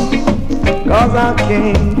 'cause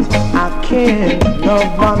I can't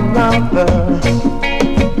love another.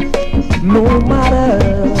 No matter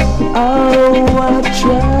how I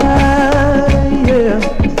try, yeah.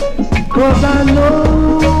 'Cause I know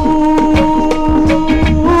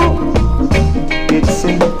it's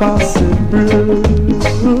impossible.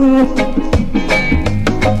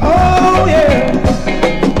 Oh yeah.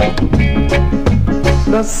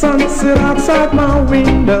 The sunset outside my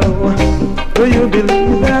window. Do you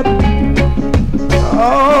believe that?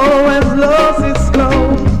 Oh, as lost its glow.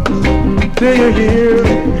 Do you hear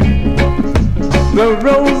the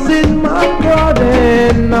rose in my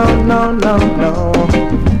garden? No, no, no, no.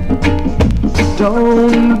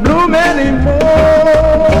 Don't bloom anymore.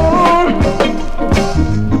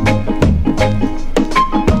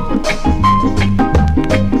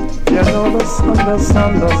 You know the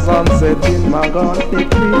sunset in my garden, it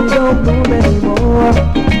really don't bloom anymore.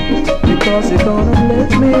 Because you're gonna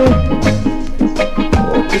let me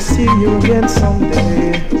hope to see you again someday.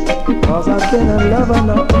 'Cause I can't love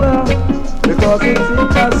another, because it's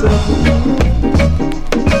impossible.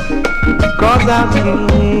 'Cause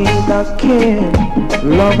I can't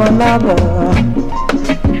love another.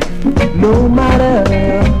 No matter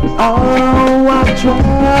how I try.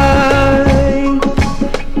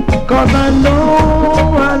 'Cause I know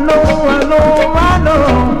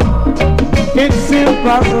it's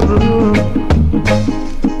impossible.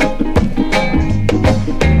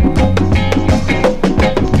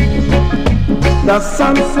 The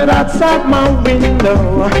sunset outside my window.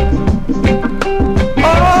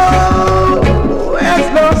 Oh, as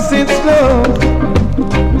lost its glow.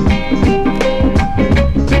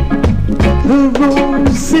 The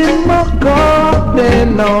rose in my garden,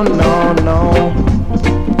 no, no, no.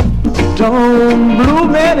 Don't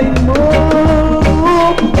bloom anymore.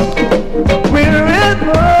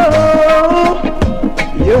 Wherever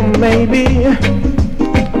you may be,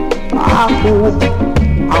 I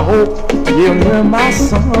hope you hear my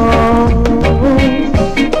song.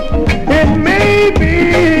 And maybe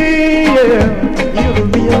yeah, you'll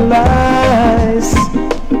realize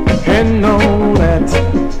and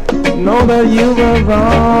know that you were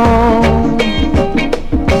wrong.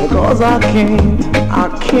 Because I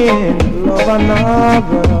can't love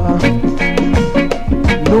another.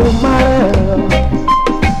 No matter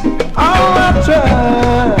how I try.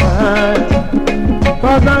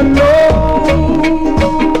 'Cause I know,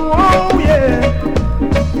 oh yeah,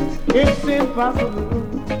 it's impossible.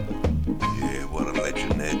 Yeah, what a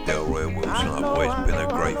legend there, Delroy Wilson. I've always been a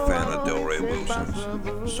great fan of Delroy Wilson's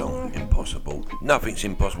song, Impossible. Nothing's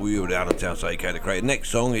impossible. You were Allentown, so AK the Creator. Next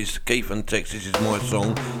song is Keith and Tex. This is my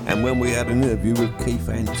song. And when we had an interview with Keith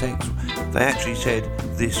and Tex, they actually said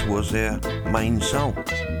this was their main song,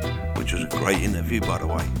 which was a great interview, by the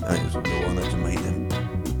way. And it was a real honour to meet them.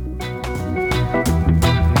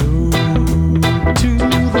 To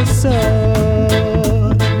the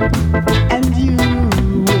sun, and you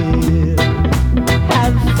will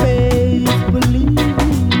have faith, believe me.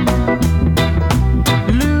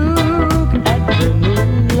 Look at the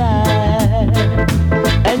moonlight,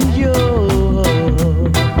 and you're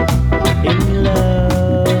in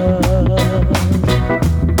love.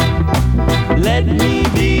 Let me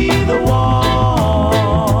be the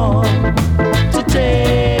one to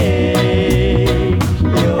take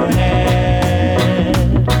your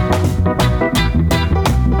hand.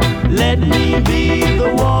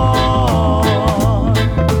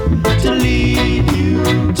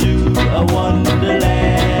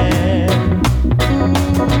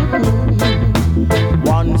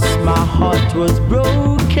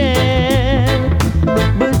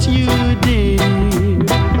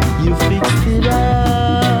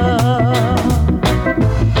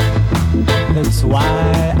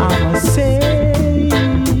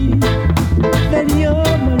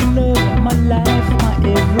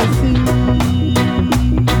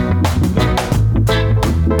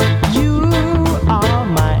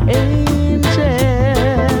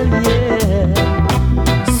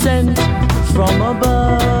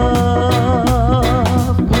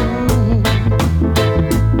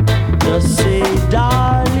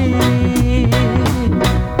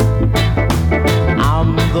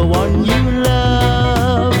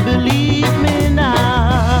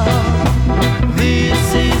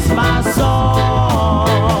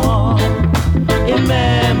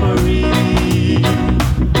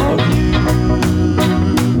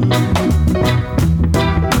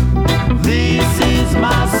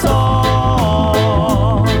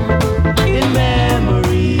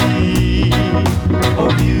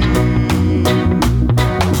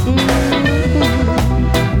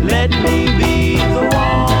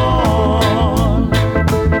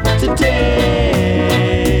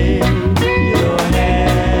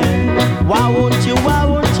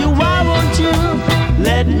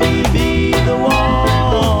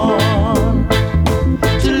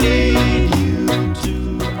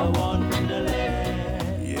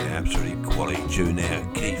 absolutely quality tune there,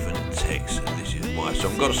 Keith and Tex. This is my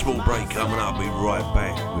song. Got a small break coming up. I'll be right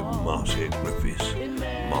back with Marcia Griffiths.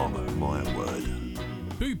 Mark my word.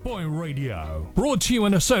 Boot Boy Radio, brought to you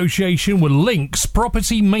in association with Links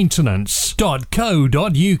Property Maintenance.co.uk.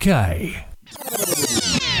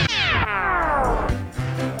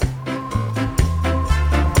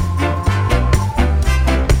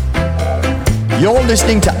 You're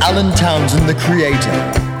listening to Alan Townsend, the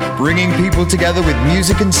creator, bringing people together with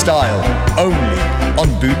music and style, only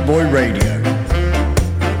on Boot Boy Radio.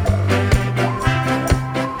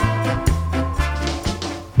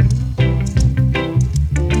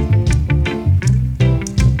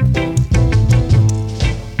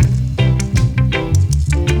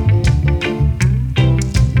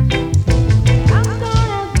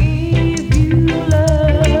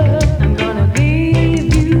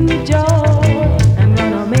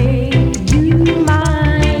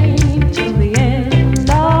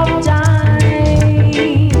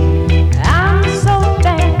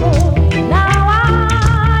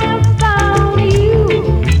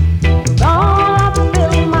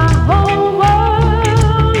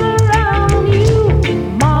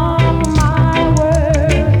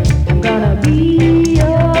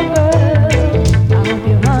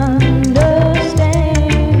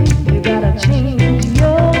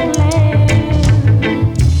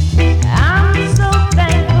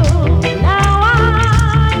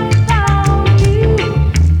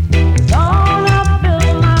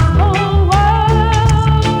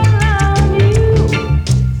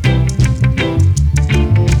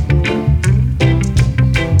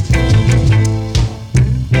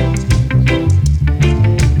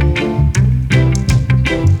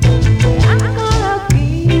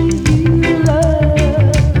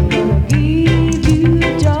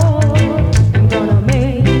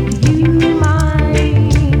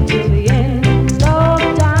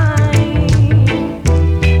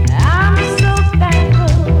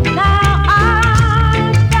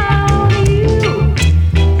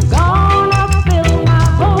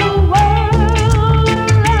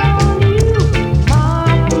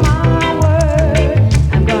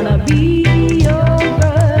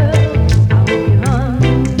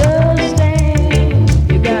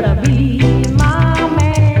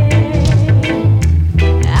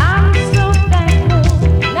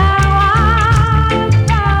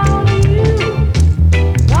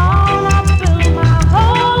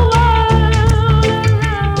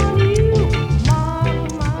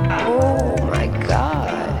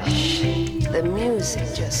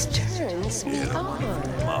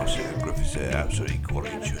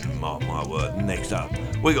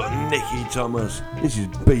 Thomas, this is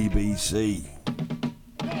BBC.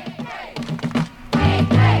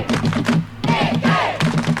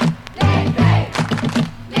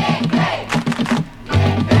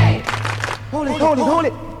 Hold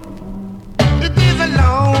it. It is a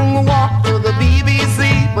long walk to the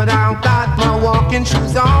BBC, but I've got my walking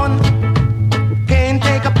shoes on. Can't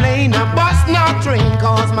take a plane, a bus, no train,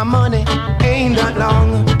 cause my money ain't that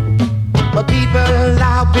long. But people,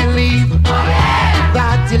 I believe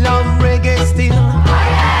that you love reggae still.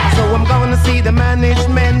 So I'm gonna see the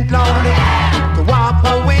management, Lord, to wipe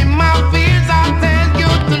away my fears. I tell you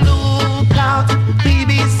to look out,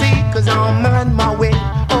 BBC, cause I'm on my way.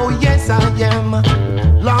 Oh yes I am.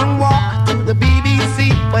 Long walk to the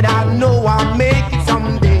BBC, but I know I'll make it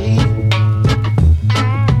someday.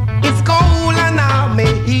 It's cold and I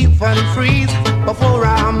may even freeze before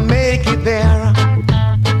I make it there.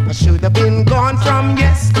 I should have been gone from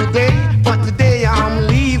yesterday, but today I'm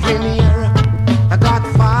leaving here. I got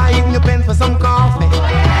 5 new pence for some coffee,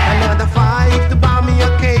 another 5 to buy me a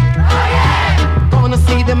cake. Gonna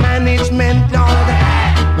see the management, Lord,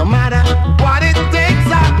 no matter what it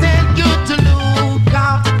takes. I tell you to look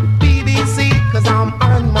out, BBC, cause I'm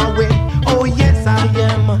on my way. Oh yes I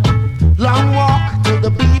am. Long walk to the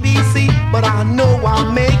BBC, but I know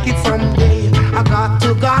I'll make it someday. I got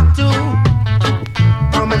to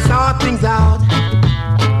come and sort things out.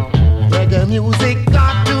 Reggae music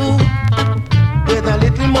got to, with a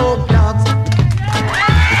little more plugs.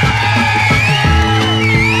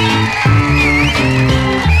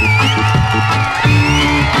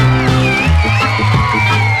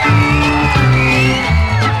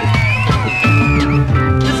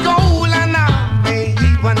 It's cold and I may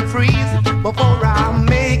even freeze before I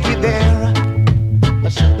make it there. I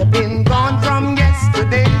should have been gone from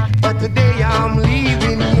yesterday, but today I'm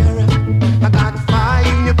leaving here. I got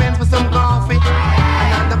 5 new pence for some coffee,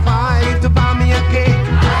 another 5 to buy me a cake.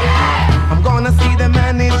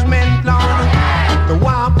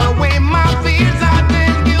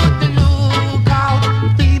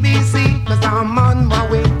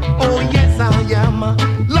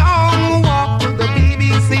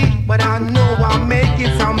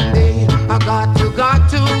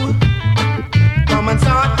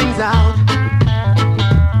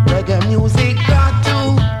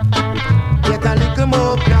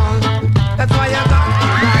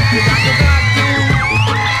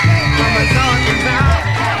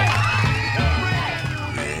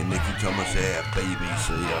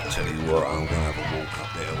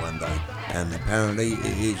 apparently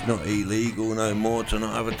it is not illegal no more to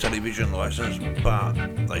not have a television licence, but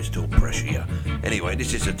they still pressure you. Anyway,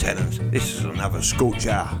 this is the Tenants. This is another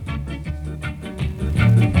scorcher.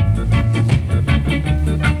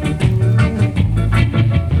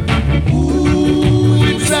 Ooh,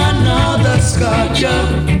 it's another scorcher.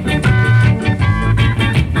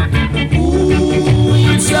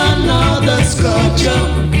 Ooh, it's another scorcher.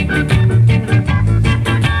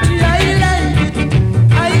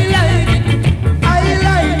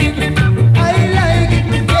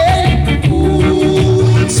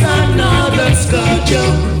 Ooh, it's another scorcher.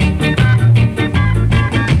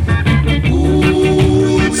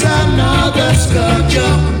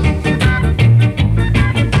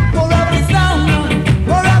 Pour up the sound,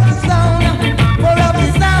 pour up the sound, pour up the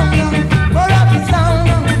sound, pour up the sound.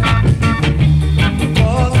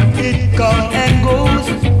 'Cause it comes and goes,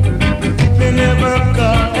 it may never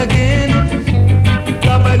come again.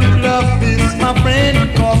 Somebody love this, my friend,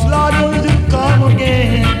 'cause Lord will you come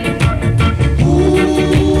again.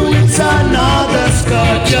 Ooh, it's another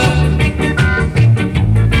scorcher.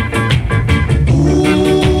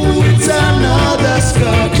 Ooh, it's another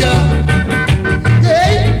scorcher.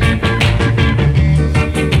 Hey.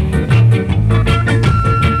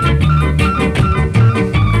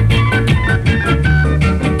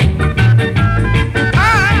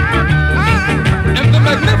 I'm the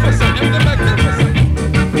magnificent, I'm the magnificent.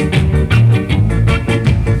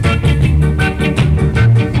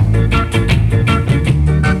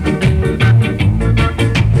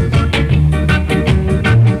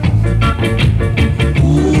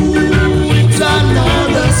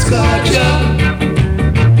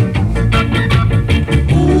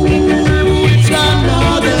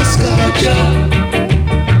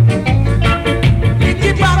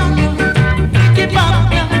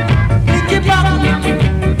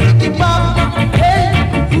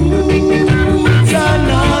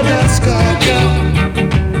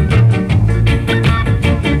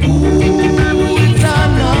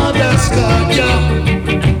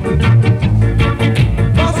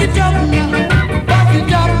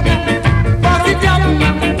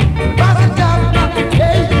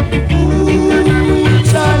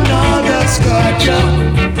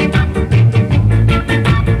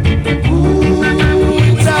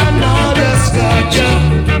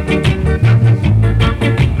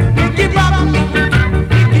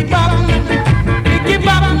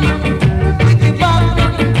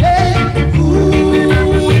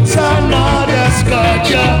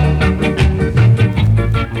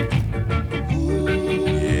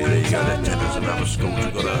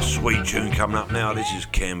 Coming up now, this is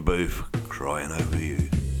Ken Booth, Crying Over You.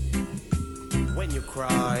 When you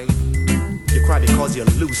cry because you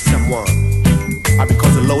lose someone, or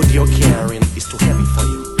because the load you're carrying is too heavy for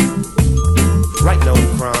you. Right now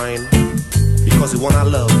I'm crying because the one I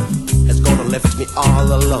love has gone and left me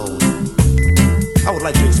all alone. I would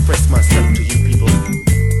like to express myself to you people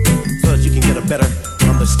so that you can get a better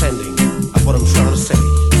understanding of what I'm trying to say.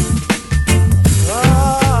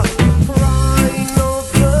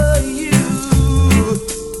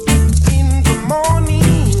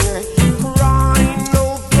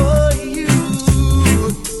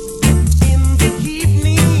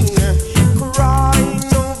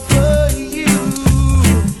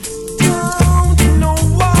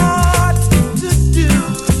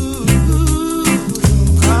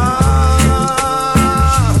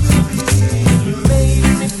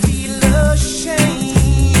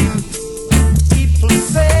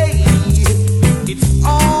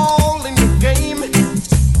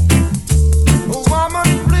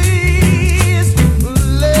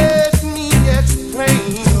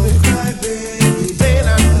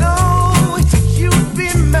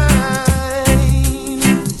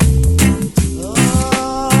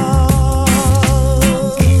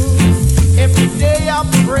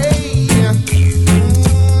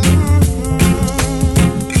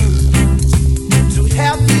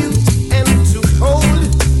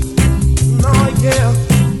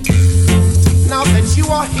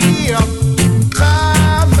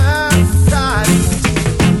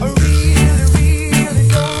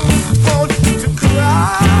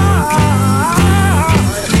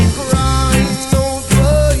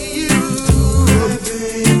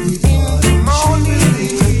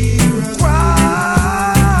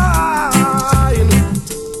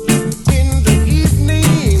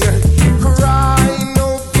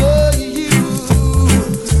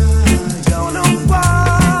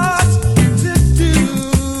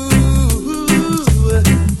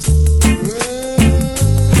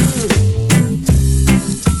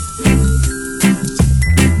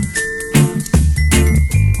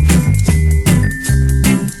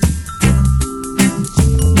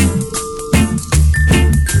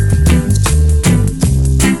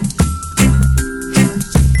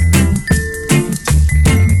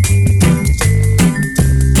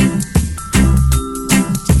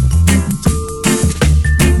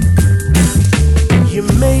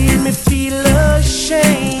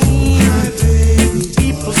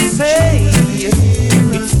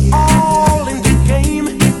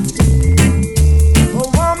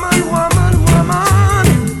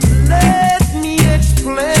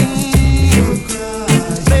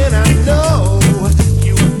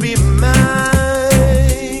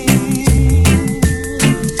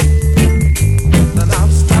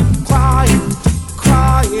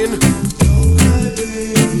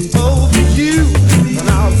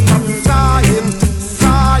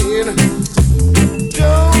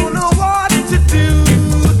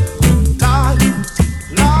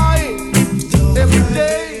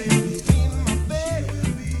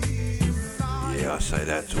 say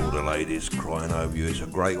that to all the ladies crying over you. It's a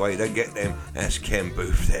great way to get them. That's Ken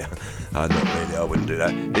Booth there. Not really, I wouldn't do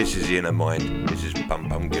that. This is Inner Mind. This is Bum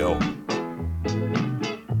Bum Girl.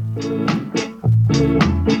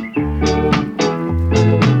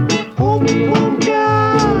 Boom, boom,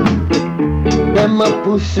 girl. Then my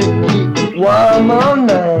pussy keep warm all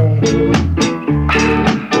night.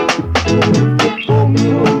 Boom,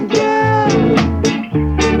 boom, girl.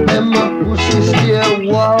 Then my pussy stay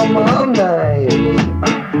warm all night.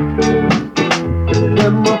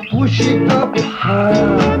 Then my push it up high.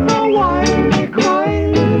 Then my wine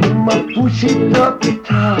cry. Then my push it up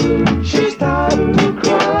top. She start to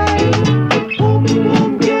cry. Boom,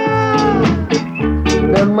 boom, girl.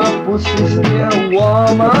 Then my pussy stay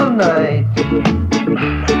warm all night.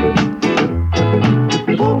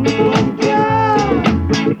 Boom, boom, girl.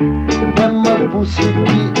 Then my pussy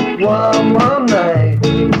keep warm all night.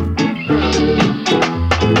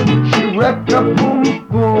 She wreck a boom,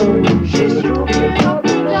 boom. She stroking up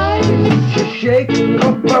the night. She shaking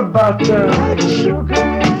up her bottom like sugar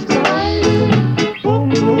and spice. Boom,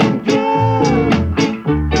 boom, girl.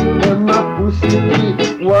 Then my pussy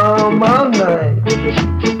keep warm all night.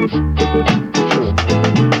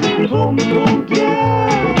 Boom, boom, girl.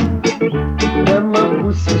 Then my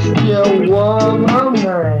pussy stay warm all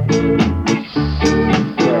night.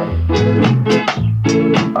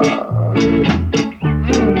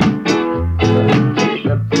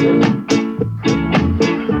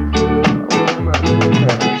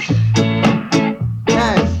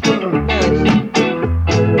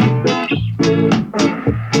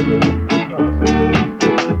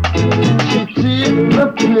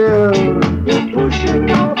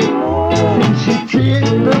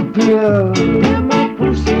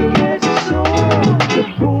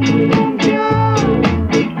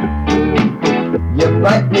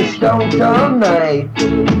 All night,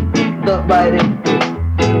 don't bite it.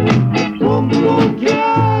 Boom, boom,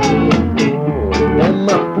 girl. And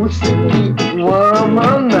my pussy keep warm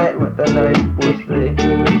all night with a nice pussy.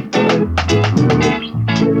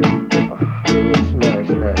 It's nice,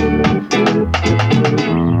 nice.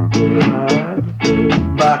 Hard,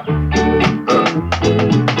 back.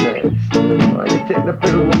 Nice. Oh, you take the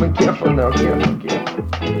pill, woman. Careful now, careful.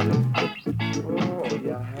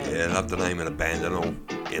 Yeah, I love the name of the band and all.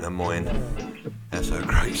 Inner Mind. That's a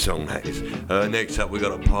great song, that is. Next up, we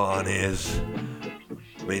got the Pioneers.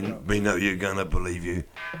 Me know you're gonna believe you.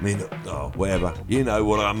 Me know, oh, whatever. You know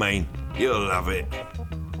what I mean. You'll love it.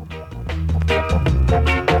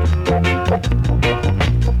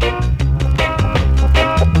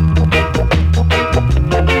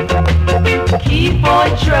 Keep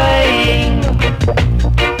on trying.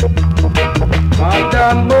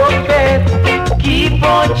 Madame Moquette. Keep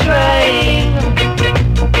on trying.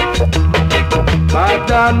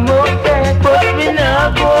 Madame Moquette. But me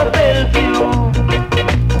now go Bellevue.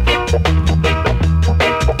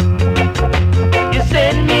 You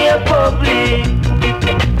send me a public.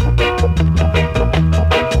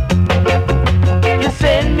 You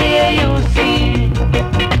send me a UC.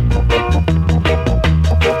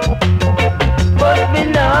 But me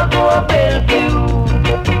now go Bellevue.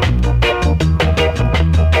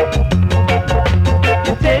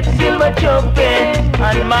 You take silver trumpet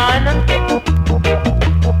and man.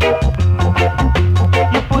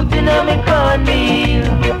 You put in a me cornmeal.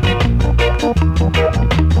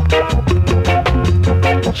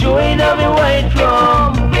 Join a me white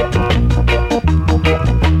rum.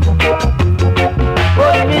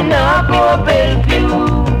 But me now go Bellevue.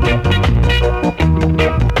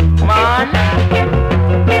 Man.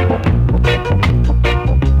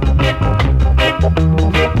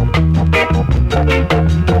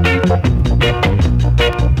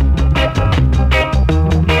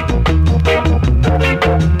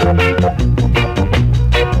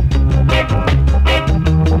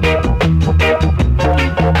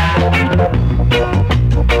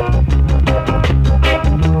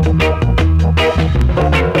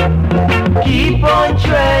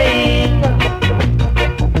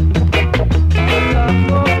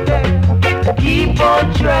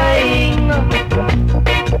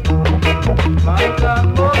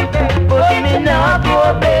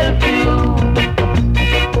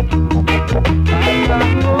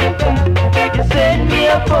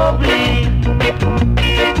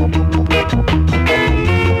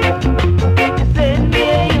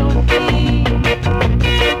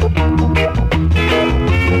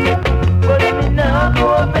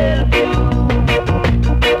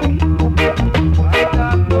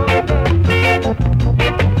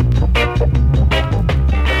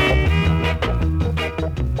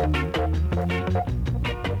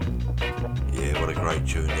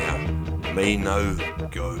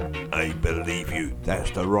 go. I believe you.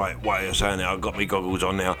 That's the right way of saying it. I've got my goggles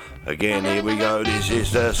on now. Again, here we go. This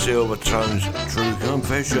is the Silvertones True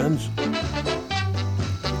Confessions.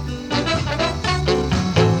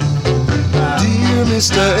 Dear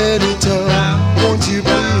Mr. Editor, won't you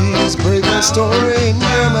please break my story in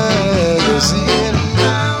your magazine?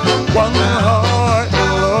 One heart, the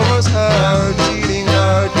lover's heart, cheating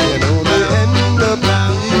heart, you know they end up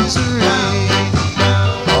in misery.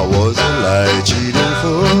 I was a lie, cheating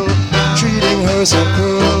fool, treating her so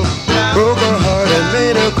cruel, broke her heart and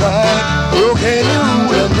made her cry, broke any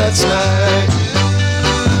rule and that's right.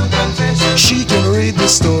 She can read the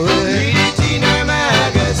story,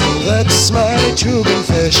 that's my true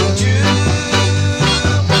confession.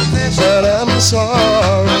 But I'm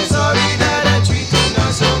sorry. I'm sorry that I treated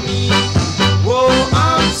her so mean. Whoa,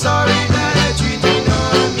 I'm sorry that I treated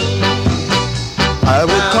her mean. I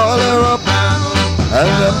would call her up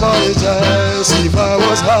and apologize if I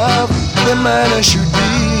was half the man I should be.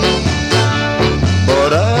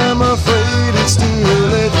 But I'm afraid it's too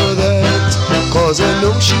late for that, 'cause I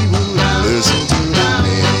know she wouldn't listen to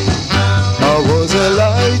me. I was a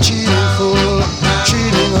lie, cheating fool,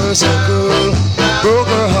 treating her so cruel, broke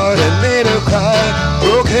her heart and made her cry,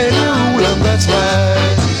 broke any rule and that's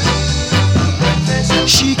right.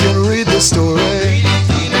 She can read the story,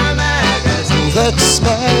 that's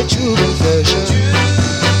my true confession.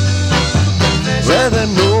 Let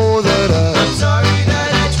them know that I'm sorry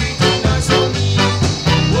that I treated her so mean.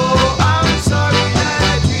 Whoa, I'm sorry that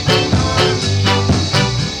I treated her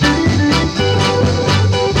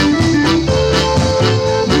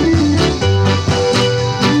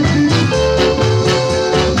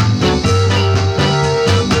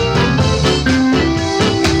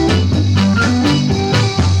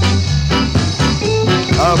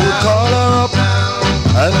I would call her up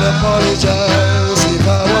and apologize if I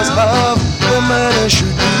was half the man I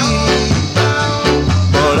should be.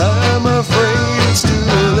 But I'm afraid it's too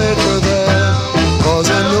late for that, 'cause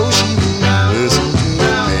I know she won't listen to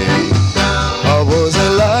me. I was a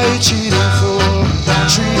lie, cheating fool,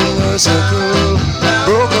 treating her so cruel,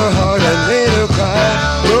 broke her heart and made her cry,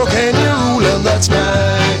 broke any rule and that's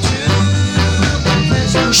right.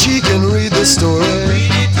 She can read the story,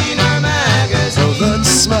 oh,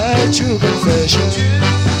 that's my true confession.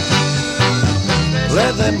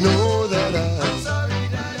 Let them know that I'm sorry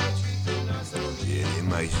that I treated her so mean. Yeah, the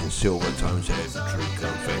amazing Silvertones there, True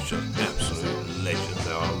Confession. Absolute legends. I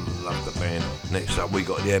love the band. Next up, we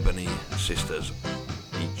got the Ebony Sisters.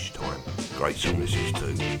 Each time. Great song this is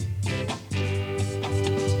too.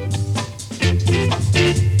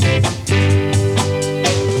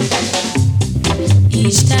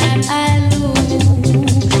 Each time I look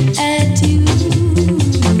at you,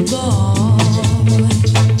 boy,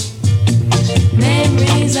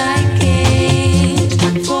 memories I can't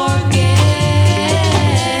forget.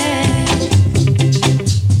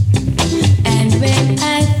 And when I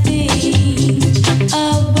think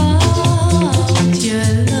about your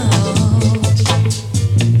love,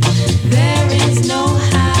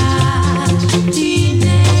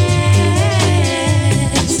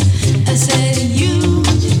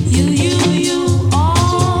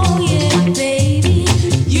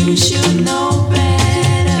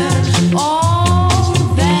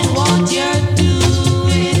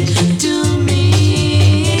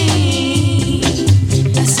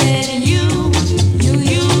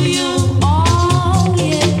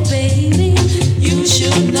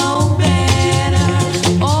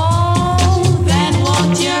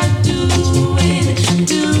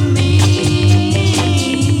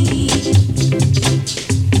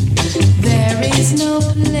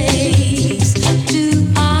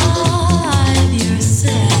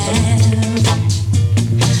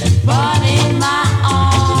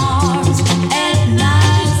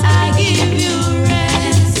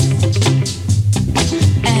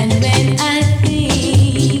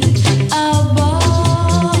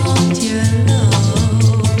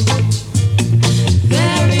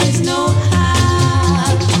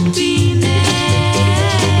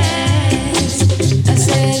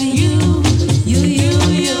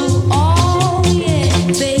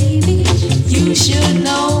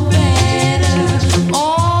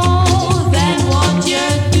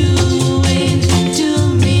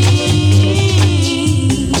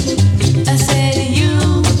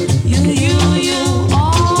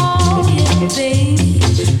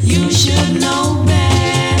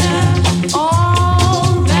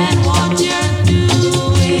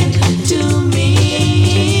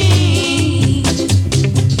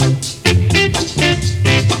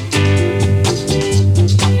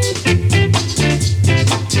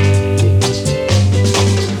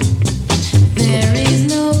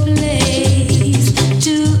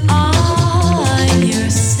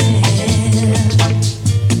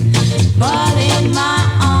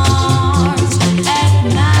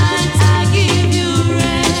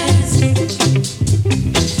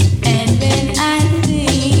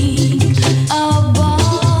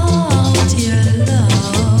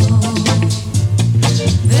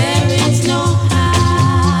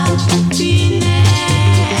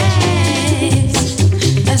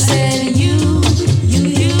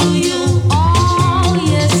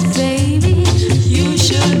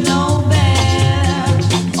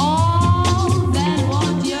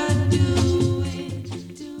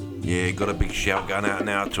 going out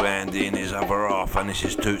now to Andy and his other half, and this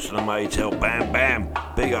is Toots and the Maytals. Bam, bam.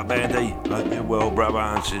 Big up, Andy. Hope you're well, brother,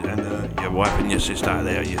 and your wife and your sister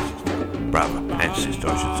there, your sister, brother and sister,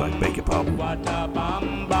 I should say. Beg your pardon. What a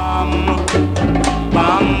bam bam,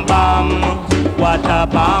 bam bam, what a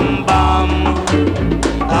bam bam.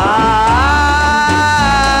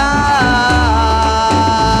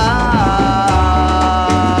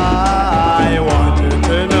 I want you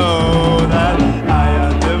to know that I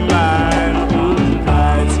am the man who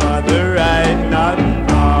fights for the right, not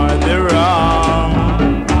for the wrong.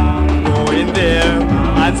 Going there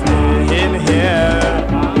and staying here,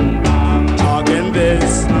 talking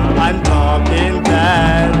this and talking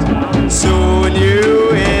that. Soon you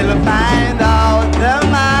will find out the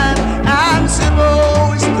man I'm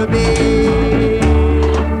supposed to be.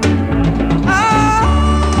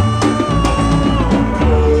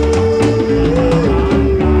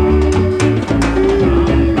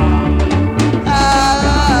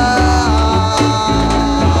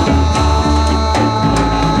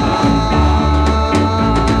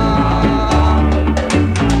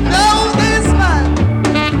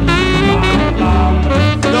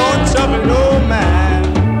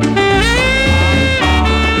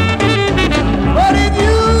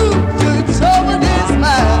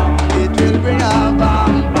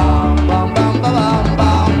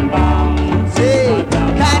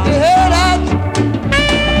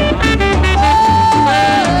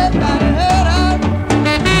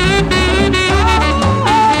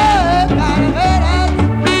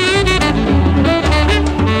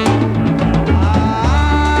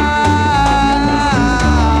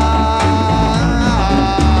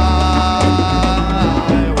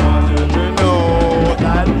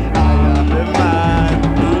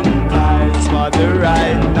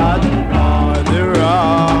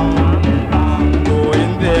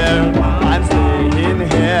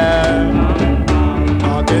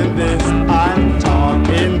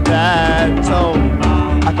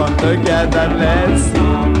 Together, let's sit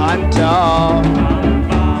and talk.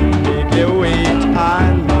 Make you wait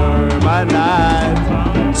and murmur.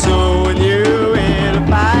 Soon you will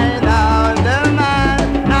find out the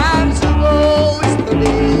man I'm supposed to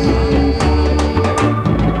be.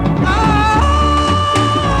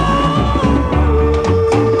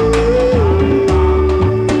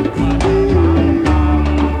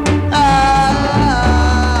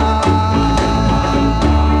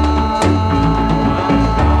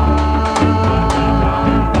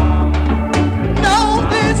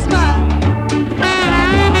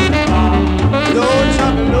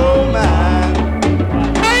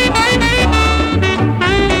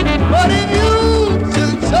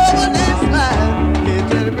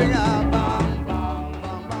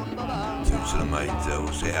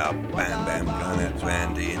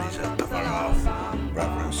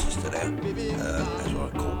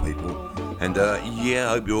 Yeah, I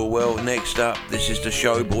hope you're well. Next up, this is the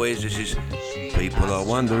show, boys. This is People Are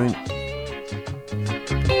Wondering.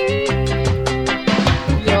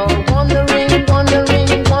 You're wondering,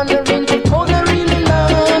 wondering, wondering, how they really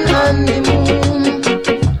land on the moon.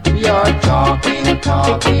 You're talking,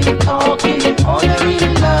 talking, talking, how they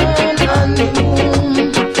really land on the moon.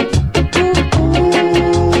 Ooh,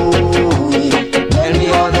 tell me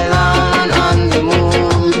how they land on the moon.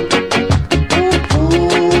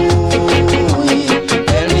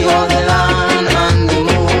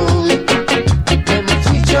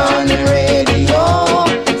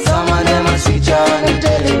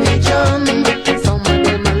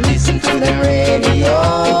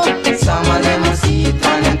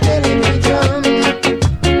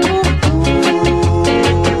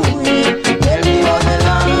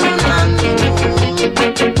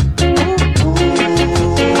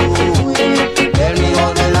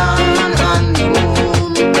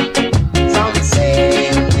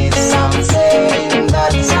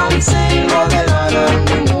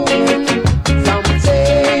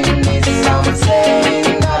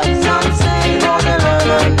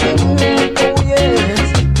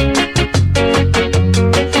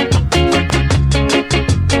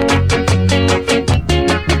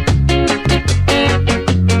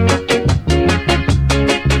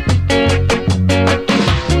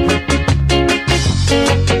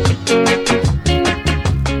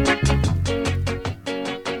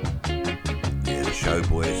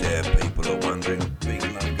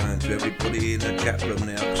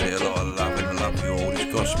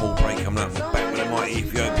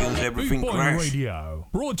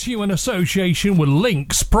 Brought to you in association with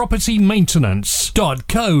Links Property Maintenance.co.uk.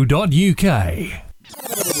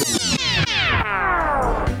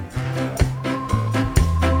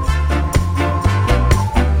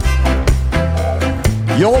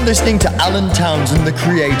 You're listening to Alan Townsend, the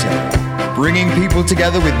creator, bringing people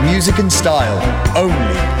together with music and style, only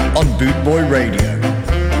on Bootboy Radio.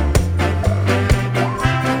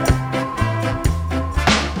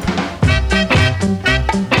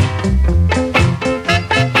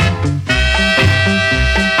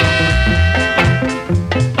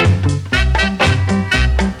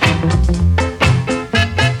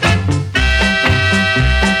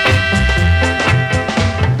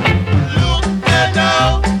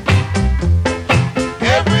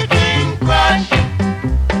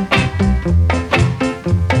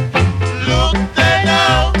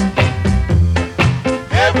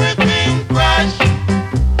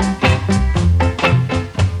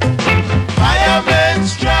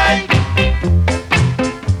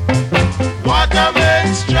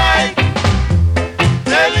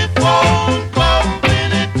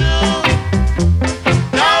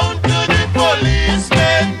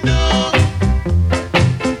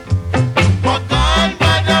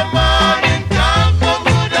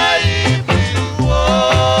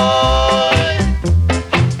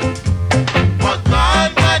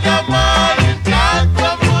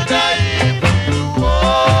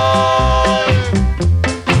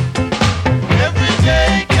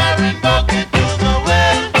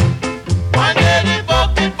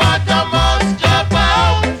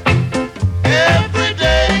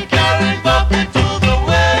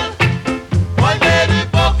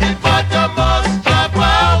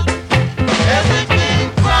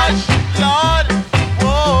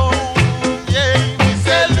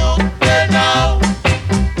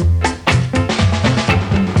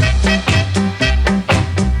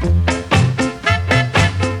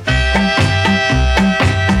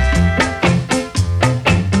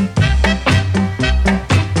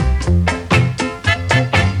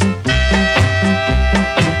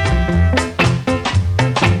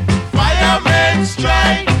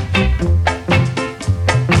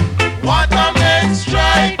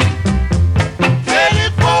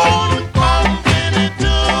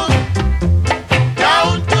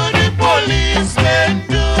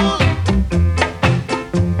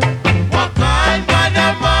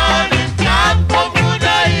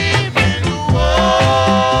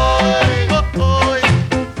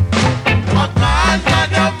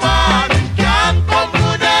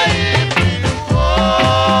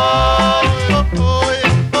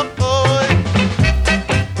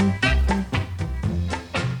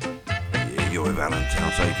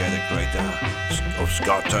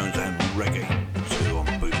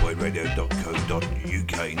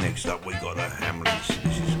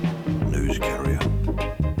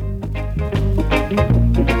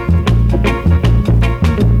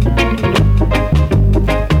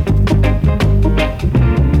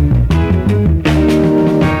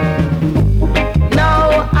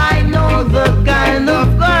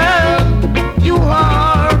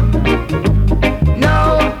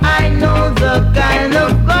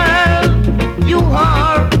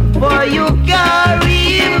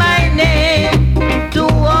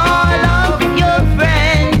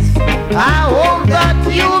 I hope that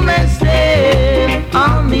you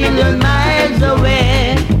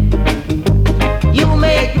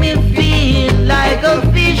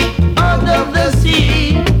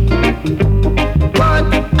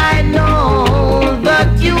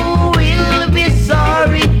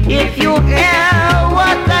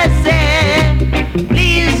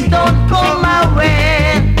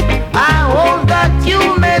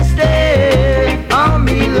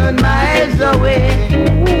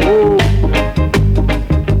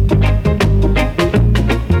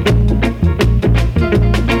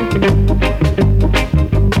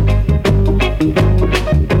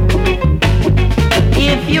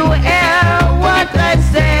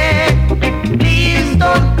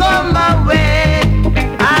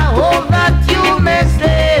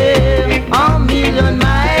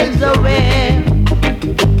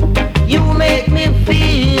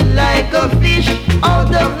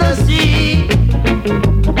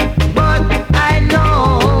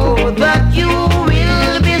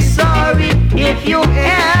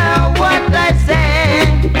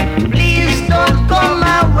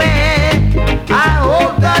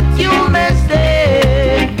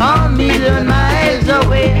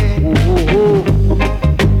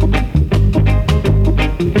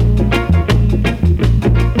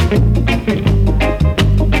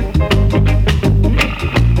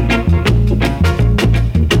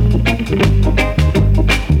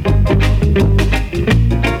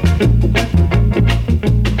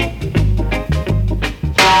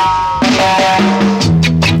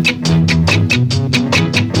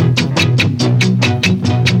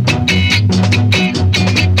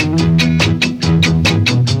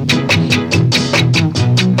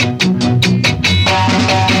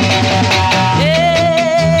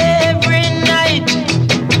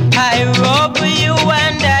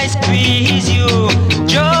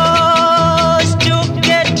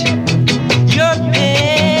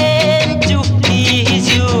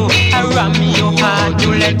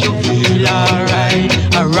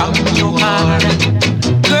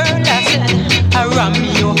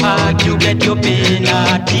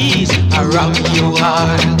tease around your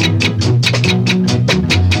heart.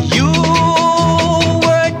 You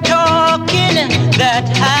were talking that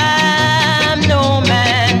I'm no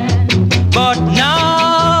man, but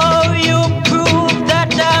now you prove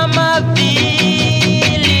that I'm a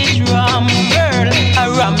village rum girl.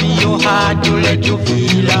 Around your heart to let you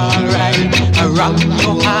feel alright. Around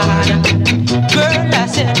your heart, girl, I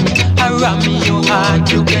said, around your heart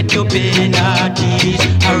to get your pain at ease.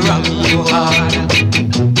 Around your heart.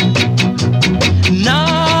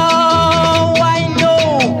 Now I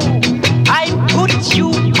know I put you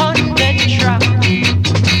on the track,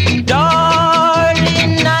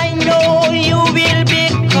 darling. I know you will be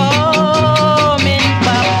coming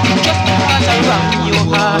back. Just because around your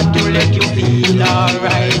heart to let you feel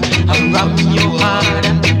alright. Around your heart,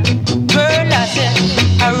 girl, I said,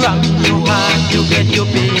 around your heart to get your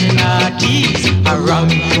pain at ease.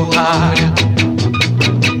 Around your heart.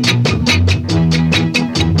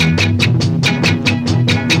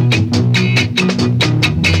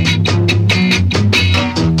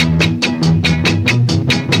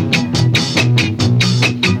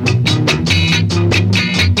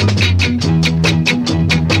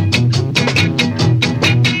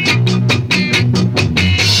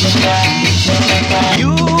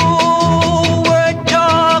 You were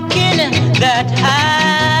talking that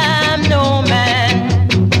I'm no man,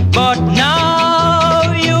 but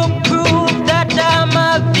now you prove that I'm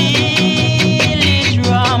a village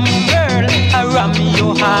rum girl. Around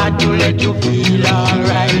your heart to let you feel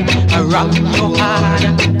alright. Around your heart,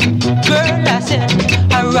 girl, I said,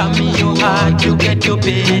 around your heart to get your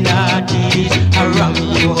pain at ease. Around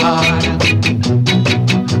your heart.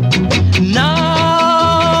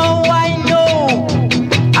 Now I know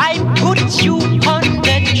I put you on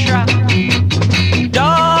the track,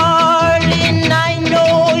 darling. I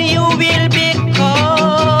know you will be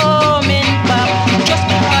coming back. Just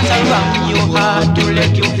because around your heart to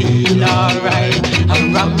let you feel alright.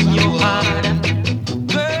 Around your heart,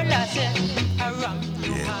 girl, I said, around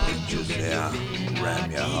your heart. Pictures there,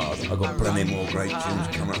 ram your heart. I've got plenty more great tunes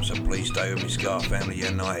coming up, so please stay with me. Scar Family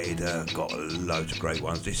United, got loads of great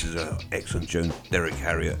ones. This is an excellent tune, Derek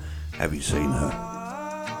Harriott. Have you seen her?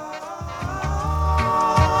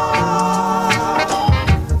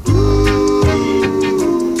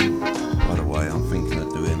 By the way, I'm thinking of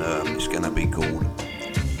doing it's going to be called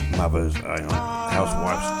Mother's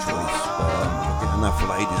Housewife's Choice. I'll get enough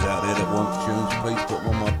ladies out there that want tunes. Please put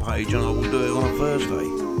them on my page and I will do it on a Thursday.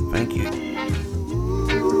 Thank you.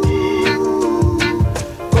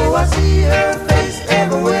 Oh, I see her face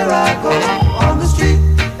everywhere I go, on the street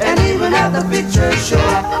and even at the picture show.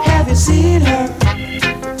 Have you seen her?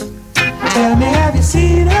 Tell me, have you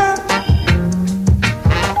seen her?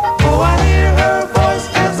 Oh, I hear her voice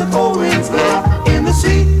as the cold winds blow in the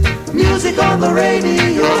street, music on the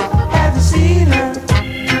radio. Have you seen her?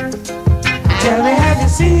 Tell me, have you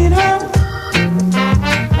seen her?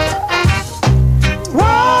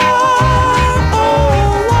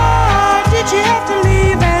 Did you have to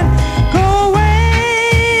leave and go away?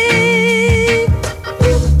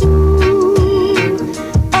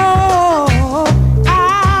 Oh,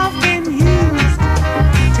 I've been used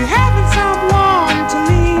to having someone to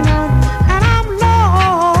lean on, and I'm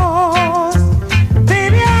lost,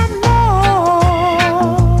 baby, I'm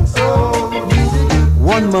lost.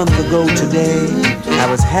 1 month ago today, I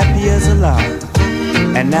was happy as a lark,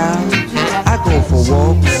 and now I go for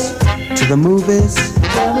walks, to the movies,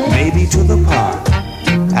 maybe to the park.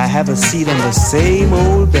 I have a seat on the same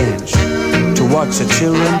old bench to watch the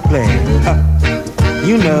children play.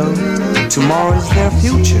 You know, tomorrow's their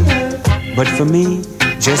future, but for me,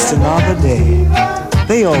 just another day.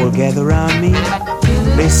 They all gather around me,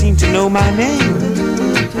 they seem to know my name.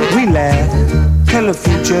 We laugh, tell a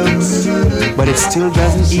few jokes, but it still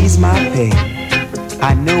doesn't ease my pain.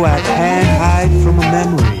 I know I can't hide from a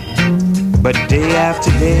memory, but day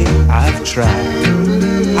after day I've tried.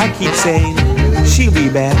 I keep saying she'll be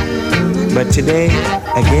back, but today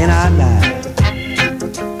again I lied.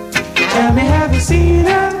 Tell me, have you seen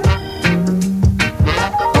her?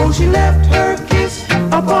 Oh, she left her kiss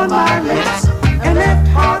upon my lips and left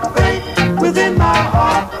heartbreak within my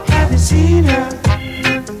heart. Have you seen her?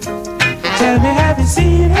 Tell me, have you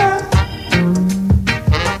seen her?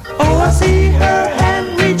 Oh, I see her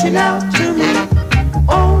hand reaching out to me.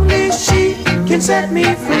 Only she can set me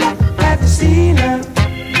free. Have you seen her?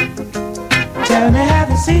 Tell me, have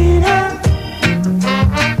you seen her?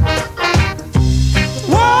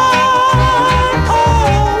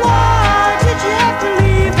 Why did you have to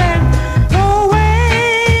leave and go away?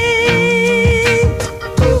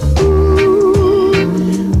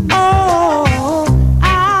 Oh,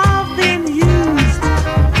 I've been used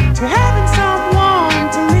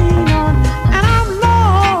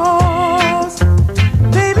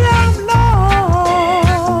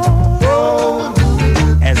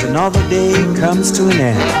comes to an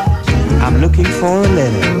end. I'm looking for a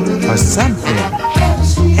letter or something,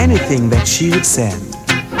 anything that she would send.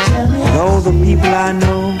 With all the people I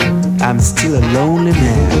know, I'm still a lonely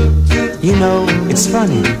man. You know, it's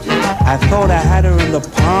funny, I thought I had her in the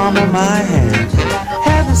palm of my hand.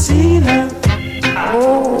 Haven't seen her.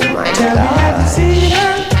 Oh my Tell me, haven't seen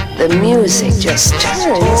her. The music just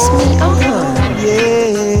turns me on.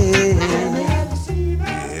 Yeah,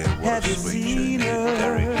 what a sweet tune there.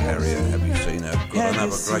 Derek Harrier, have you seen her? Got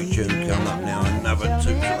another great tune coming up now, another two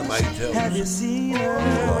to the Maytals. Have you seen her?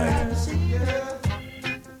 Right.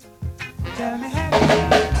 Tell me,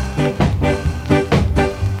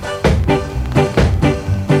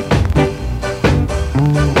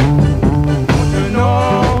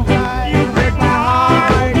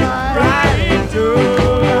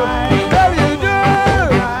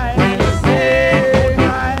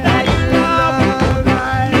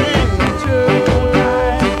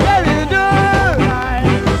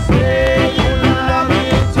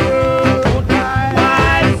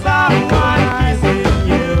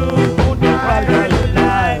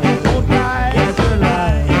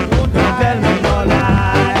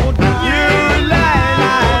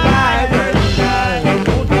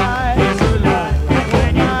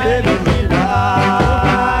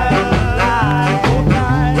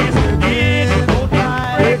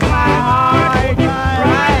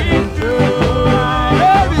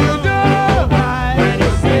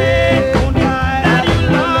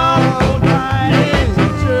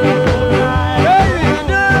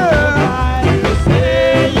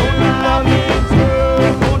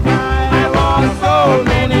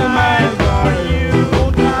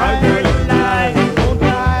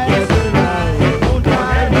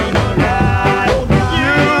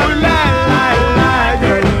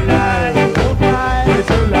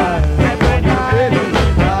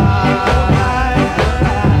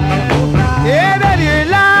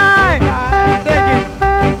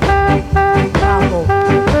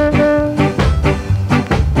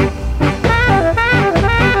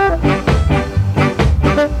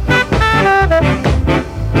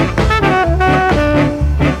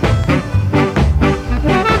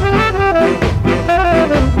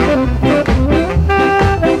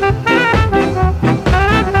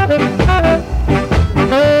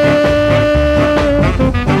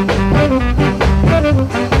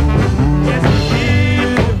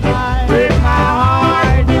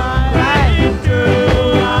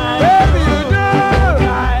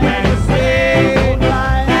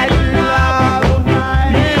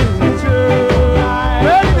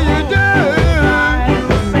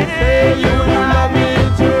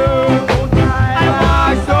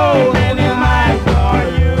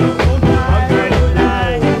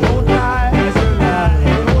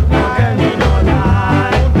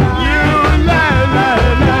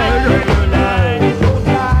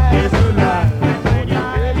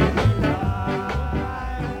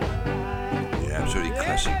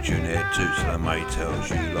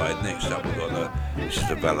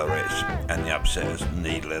 and the Upsetters,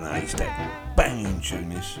 Needle and Haystack. Banging tune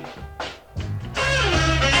this.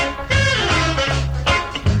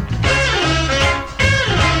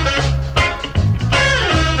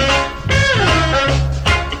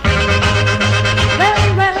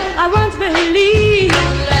 I once believed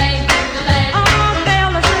all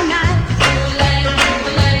fellas are nice.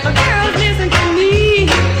 But girls, listen to me.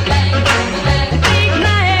 Take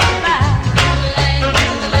my advice.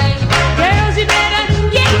 Girls, you better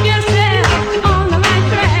get yourself on the right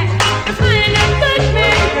track and find a good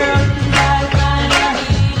man, girl.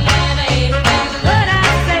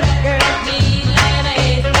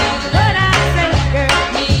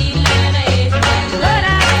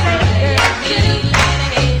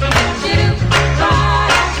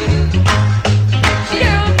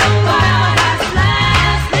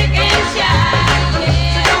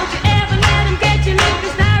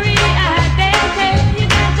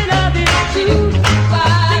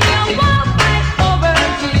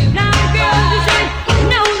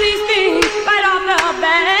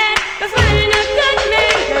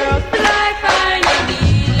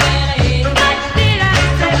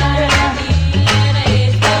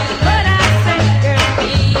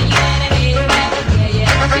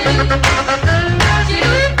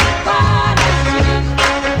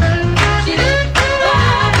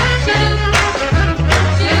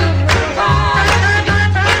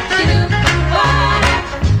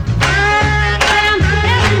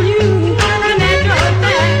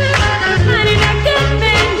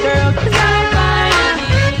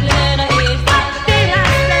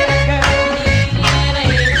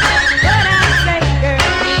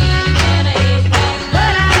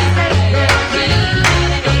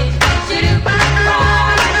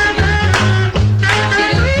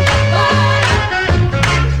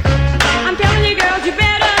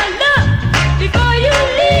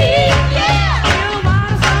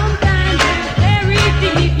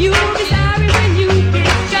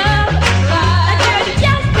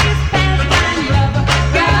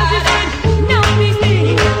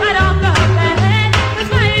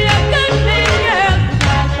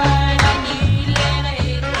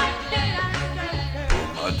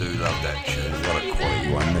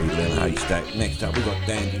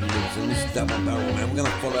 Andy Livingston. This is Double Barrel, man. We're going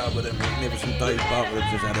to follow up with a magnificent Dave Barker who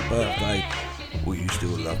just had a birthday. Will you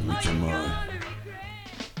still love me tomorrow?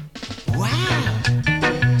 Wow!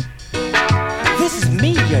 This is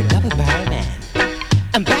me, your Double Barrel man.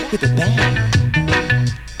 I'm back with the band.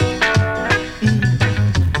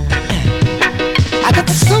 I got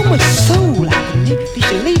so much soul I can make a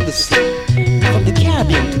fish leave the sea. From the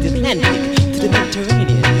Caribbean to the Atlantic to the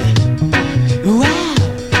Mediterranean. Wow!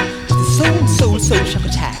 The soul shock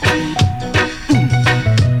attack.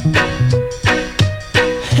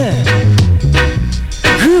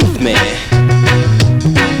 Groove me.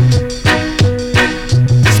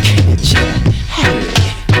 Sketch, Harry.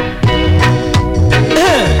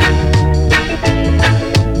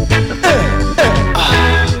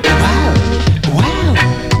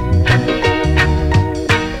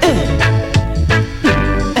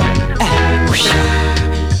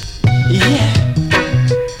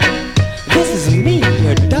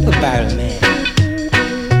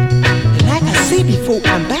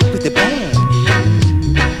 I'm back with the band.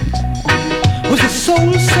 With a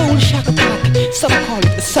soul shock attack. Some call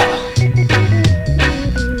it a saw.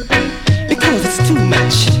 Because it's too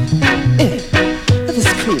much of this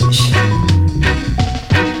cringe.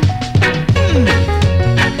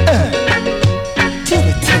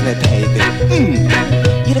 Tell me, baby.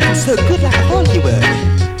 You're looking so good like I thought you were.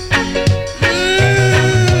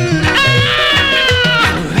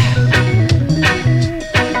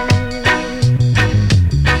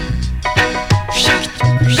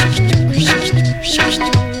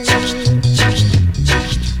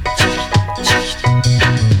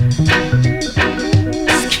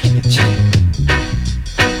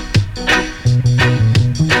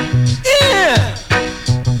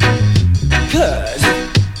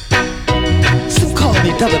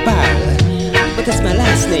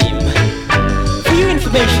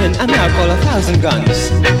 I'm now called 1,000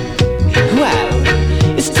 Guns. Wow,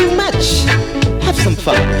 it's too much. Have some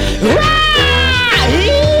fun.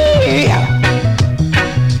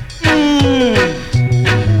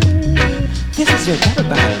 This is your Double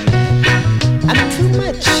Barrel man. I'm too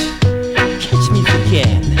much. Catch me if you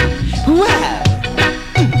can. Wow.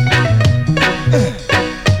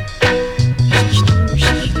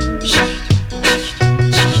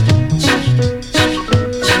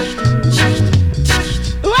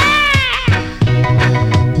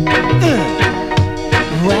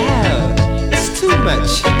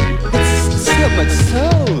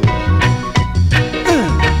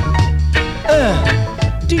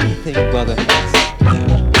 Do you think, brother?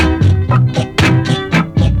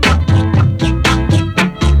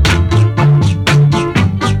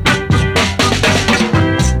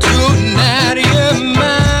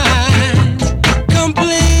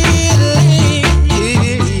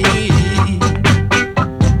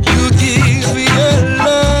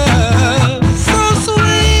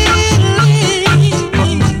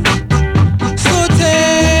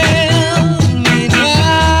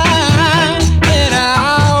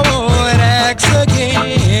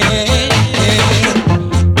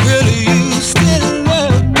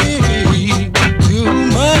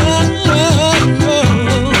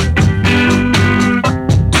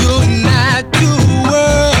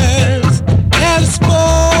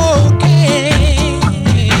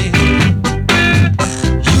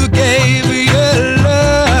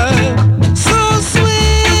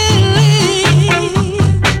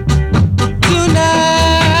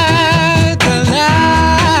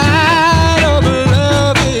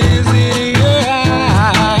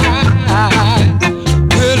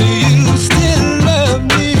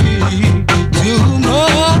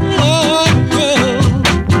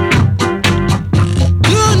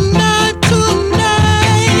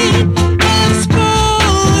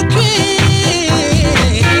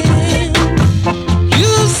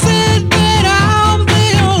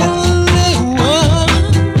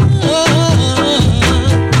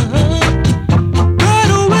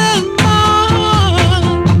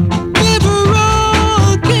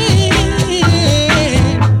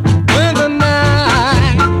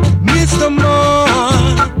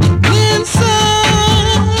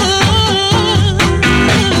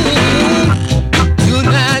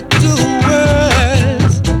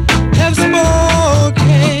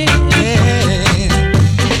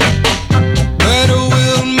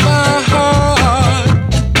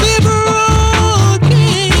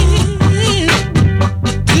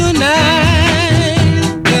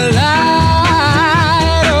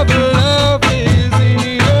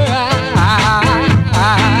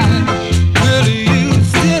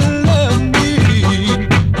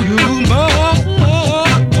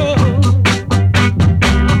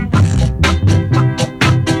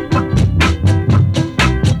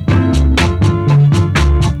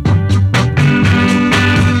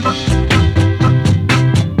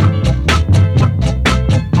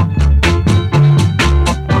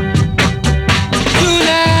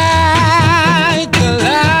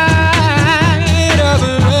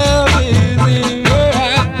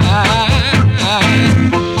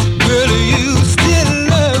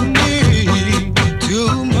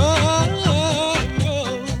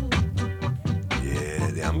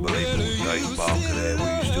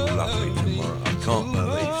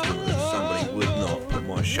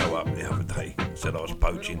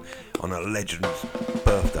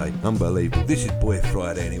 say. Unbelievable. This is Boy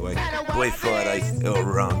Friday anyway. Boy Friday, El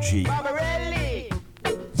Ranchi.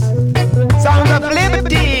 Sound of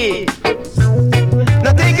liberty.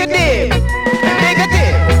 Now take a dip. Take a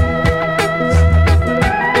dip.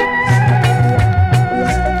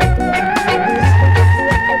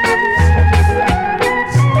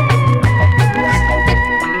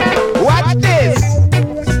 Watch this.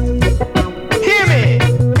 Hear me.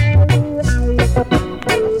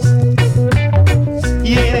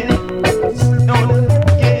 Yeah. No, no,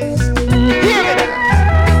 yeah. Hear me.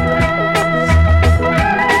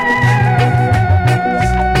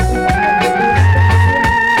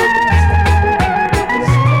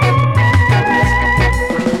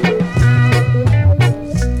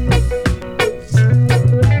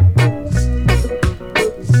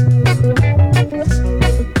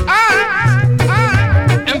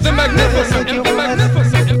 And the magnificent, and the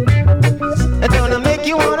magnificent. I'm gonna make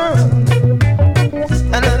you wanna run.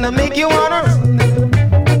 I'm gonna make you wanna run.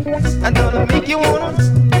 I'm gonna make you wanna run.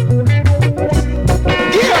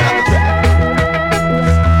 Get on the track.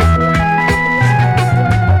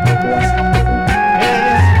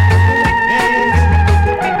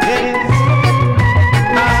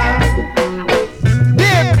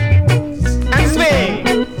 Dip and swing.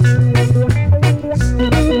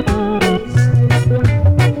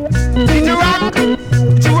 Did you rock?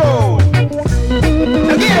 Did you roll?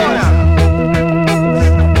 Now get on now.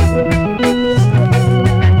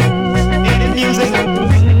 It is music,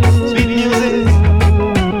 sweet music.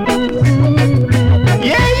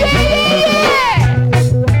 Yeah, yeah, yeah, yeah.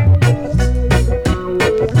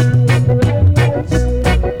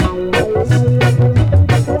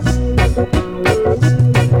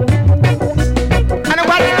 And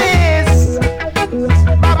what is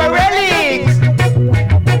Barbarelli?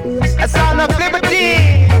 A sound of liberty.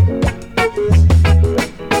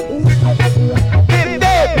 Dip,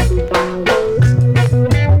 dip.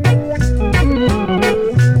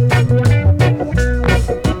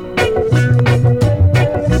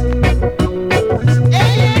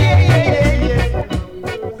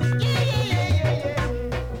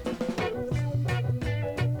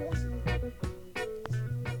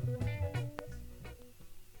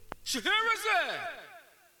 Scheherazade,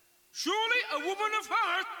 surely a woman of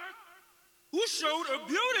heart who showed her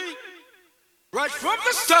beauty right from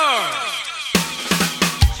the start.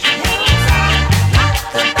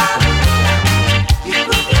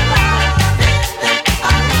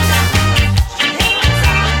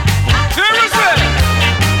 Scheherazade,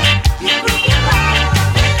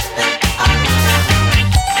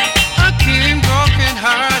 a king broken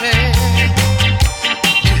hearted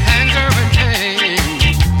in anger and pain.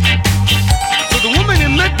 So the woman he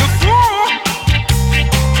met before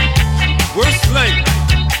were slain.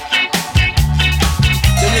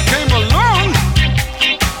 Then he came along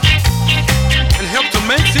and helped to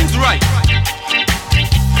make things right.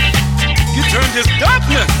 He turned his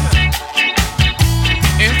darkness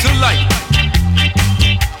into light.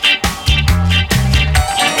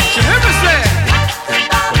 Scheherazade,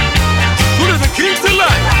 truly the king's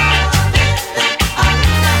delight.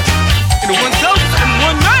 In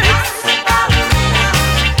 1,001 nights,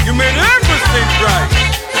 you made everything right.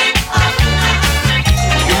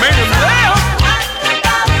 You made him laugh,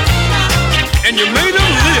 and you made him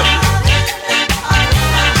live.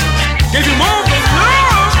 Gave him all the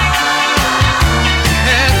love he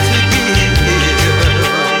had to give.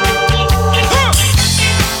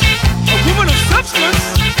 A woman of substance,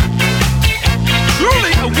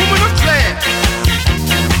 truly a woman of class.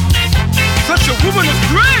 Such a woman of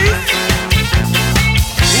grace,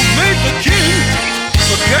 who made the king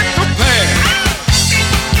forget the past.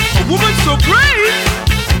 A woman so brave,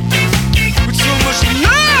 with so much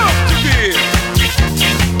love to give,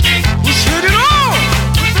 who shared it all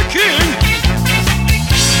with the king,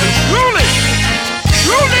 and truly,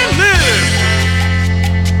 truly lived.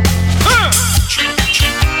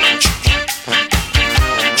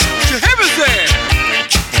 Scheherazade,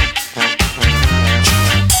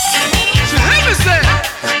 Scheherazade,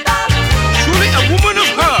 truly a woman of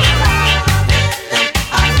heart.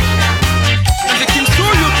 And the king saw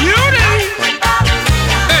your beauty,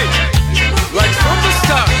 hey, right from the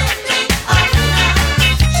start.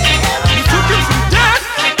 He took him from death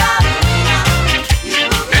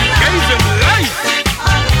and gave him life.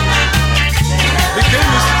 Became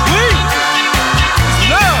his queen, his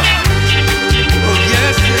love. Oh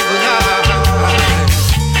yes, his love.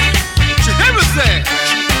 Scheherazade,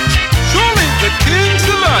 surely the king's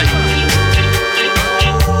delight.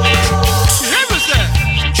 Scheherazade,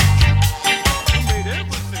 you made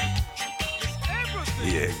everything.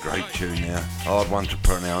 Yeah, great tune now. Hard one to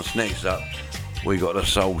pronounce. Next up, We got the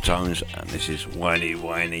Soul Tones, and this is Whiny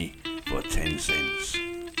Whiny for 10 cents.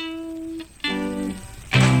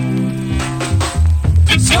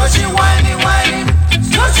 So she whiny whiny,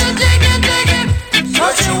 so she diggy diggy,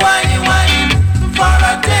 so she whiny whiny for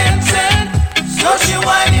a 10 cent. So she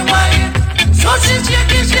whiny whiny, so she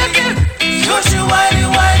shaky shaky, so she whiny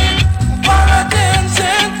whiny for a 10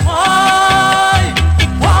 cent. Why,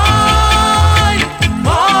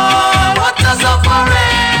 what a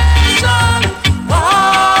separation? Why,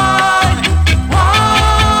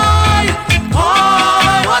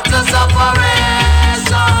 what a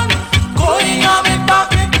separation? Going on me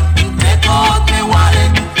pocket, take out me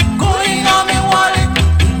wallet. Going on me wallet,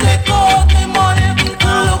 take out me money.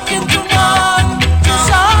 Look into man,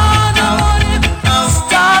 son of money.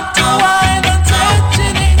 Start to whine and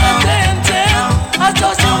touching in a 10-10. I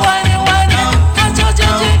touch you whiny whiny, I touch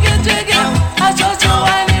you jiggy jiggy, I touch you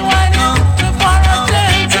whiny whiny for a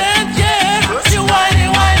 10-10. Yeah, she whiny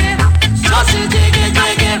whiny, so she jiggy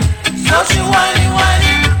jiggy, so she whiny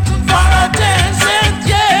whiny for a 10 cent.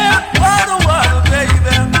 Yeah, what the world, baby,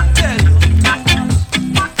 tell you.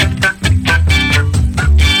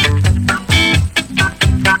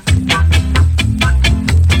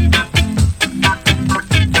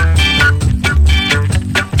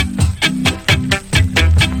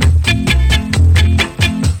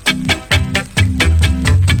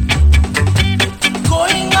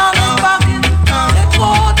 Going on the pocket, take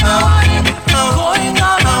out the money. Going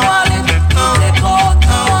on the wallet, take out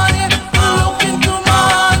the money. Look into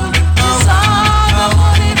man, son of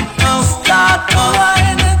money. Start to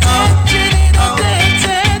whine and touching in a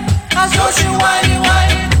 10-cent. So she whiny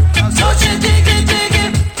whiny, so she diggy diggy,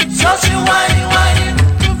 so she whiny whiny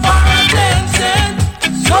for a 10 cent.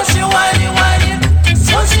 So she whiny whiny,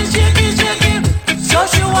 so she jiggy jiggy, so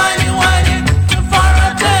she whiny whiny for a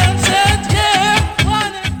 10 cent. Yeah,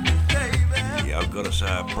 Yeah, I've got to say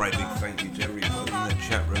a very big thank you to everybody in the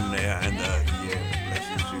chat room there, and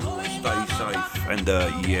blessings to you all. Stay safe, and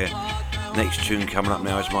next tune coming up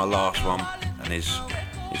now is my last one, and this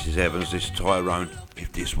is Evans, this Tyrone.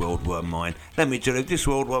 If this world were mine, let me tell you, if this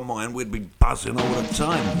world were mine, we'd be buzzing all the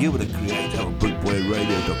time. You were the creator of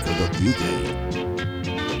BootboyRadio.co.uk.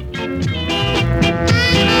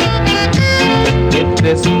 If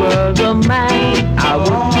this world were mine, I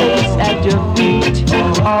would place at your feet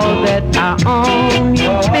all that I own.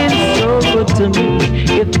 You've been so good to me.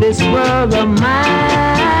 If this world were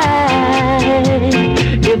mine,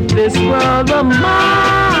 if this world were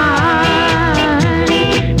mine,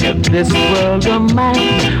 if this world were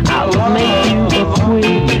mine, I would make you a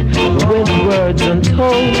queen with words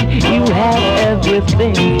untold. You have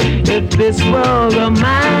everything. If this world were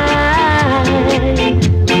mine,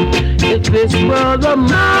 if this world were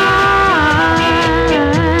mine,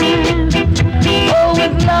 oh,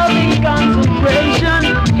 with loving concentration,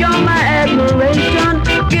 you're my admiration,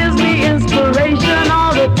 gives me inspiration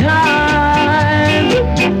all the time.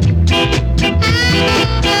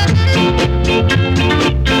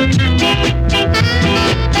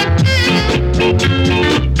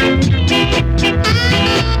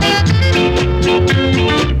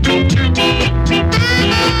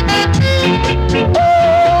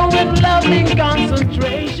 Oh, with loving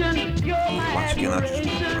concentration, Once again, I just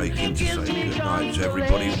want to break in to say good night to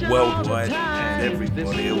everybody worldwide and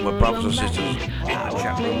everybody, all my brothers and sisters in the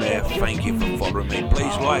chat room there. Thank you for following me.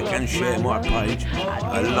 Please like and share my page.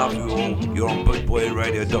 I love you all. You're on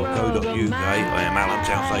BootboyRadio.co.uk. I am Alan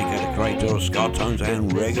Towns, aka the creator of Ska Tones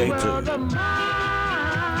and Reggae too.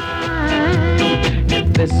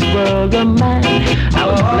 if this world were mine, I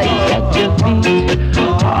would place at your feet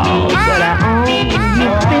all that I own.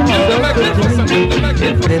 You've been so good to me.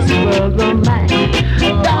 If this world were mine,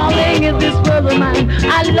 darling, if this world were mine,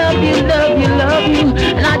 I love you, love you, love you,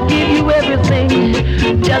 and I'd give you everything.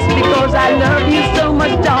 Just because I love you so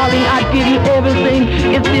much, darling, I'd give you everything.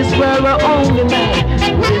 If this world were only mine,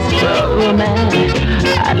 if this world were mine,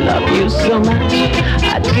 I love you so much,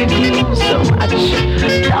 I'd give you so much.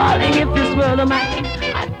 Darling, if this world were mine,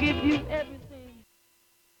 I'd give you everything.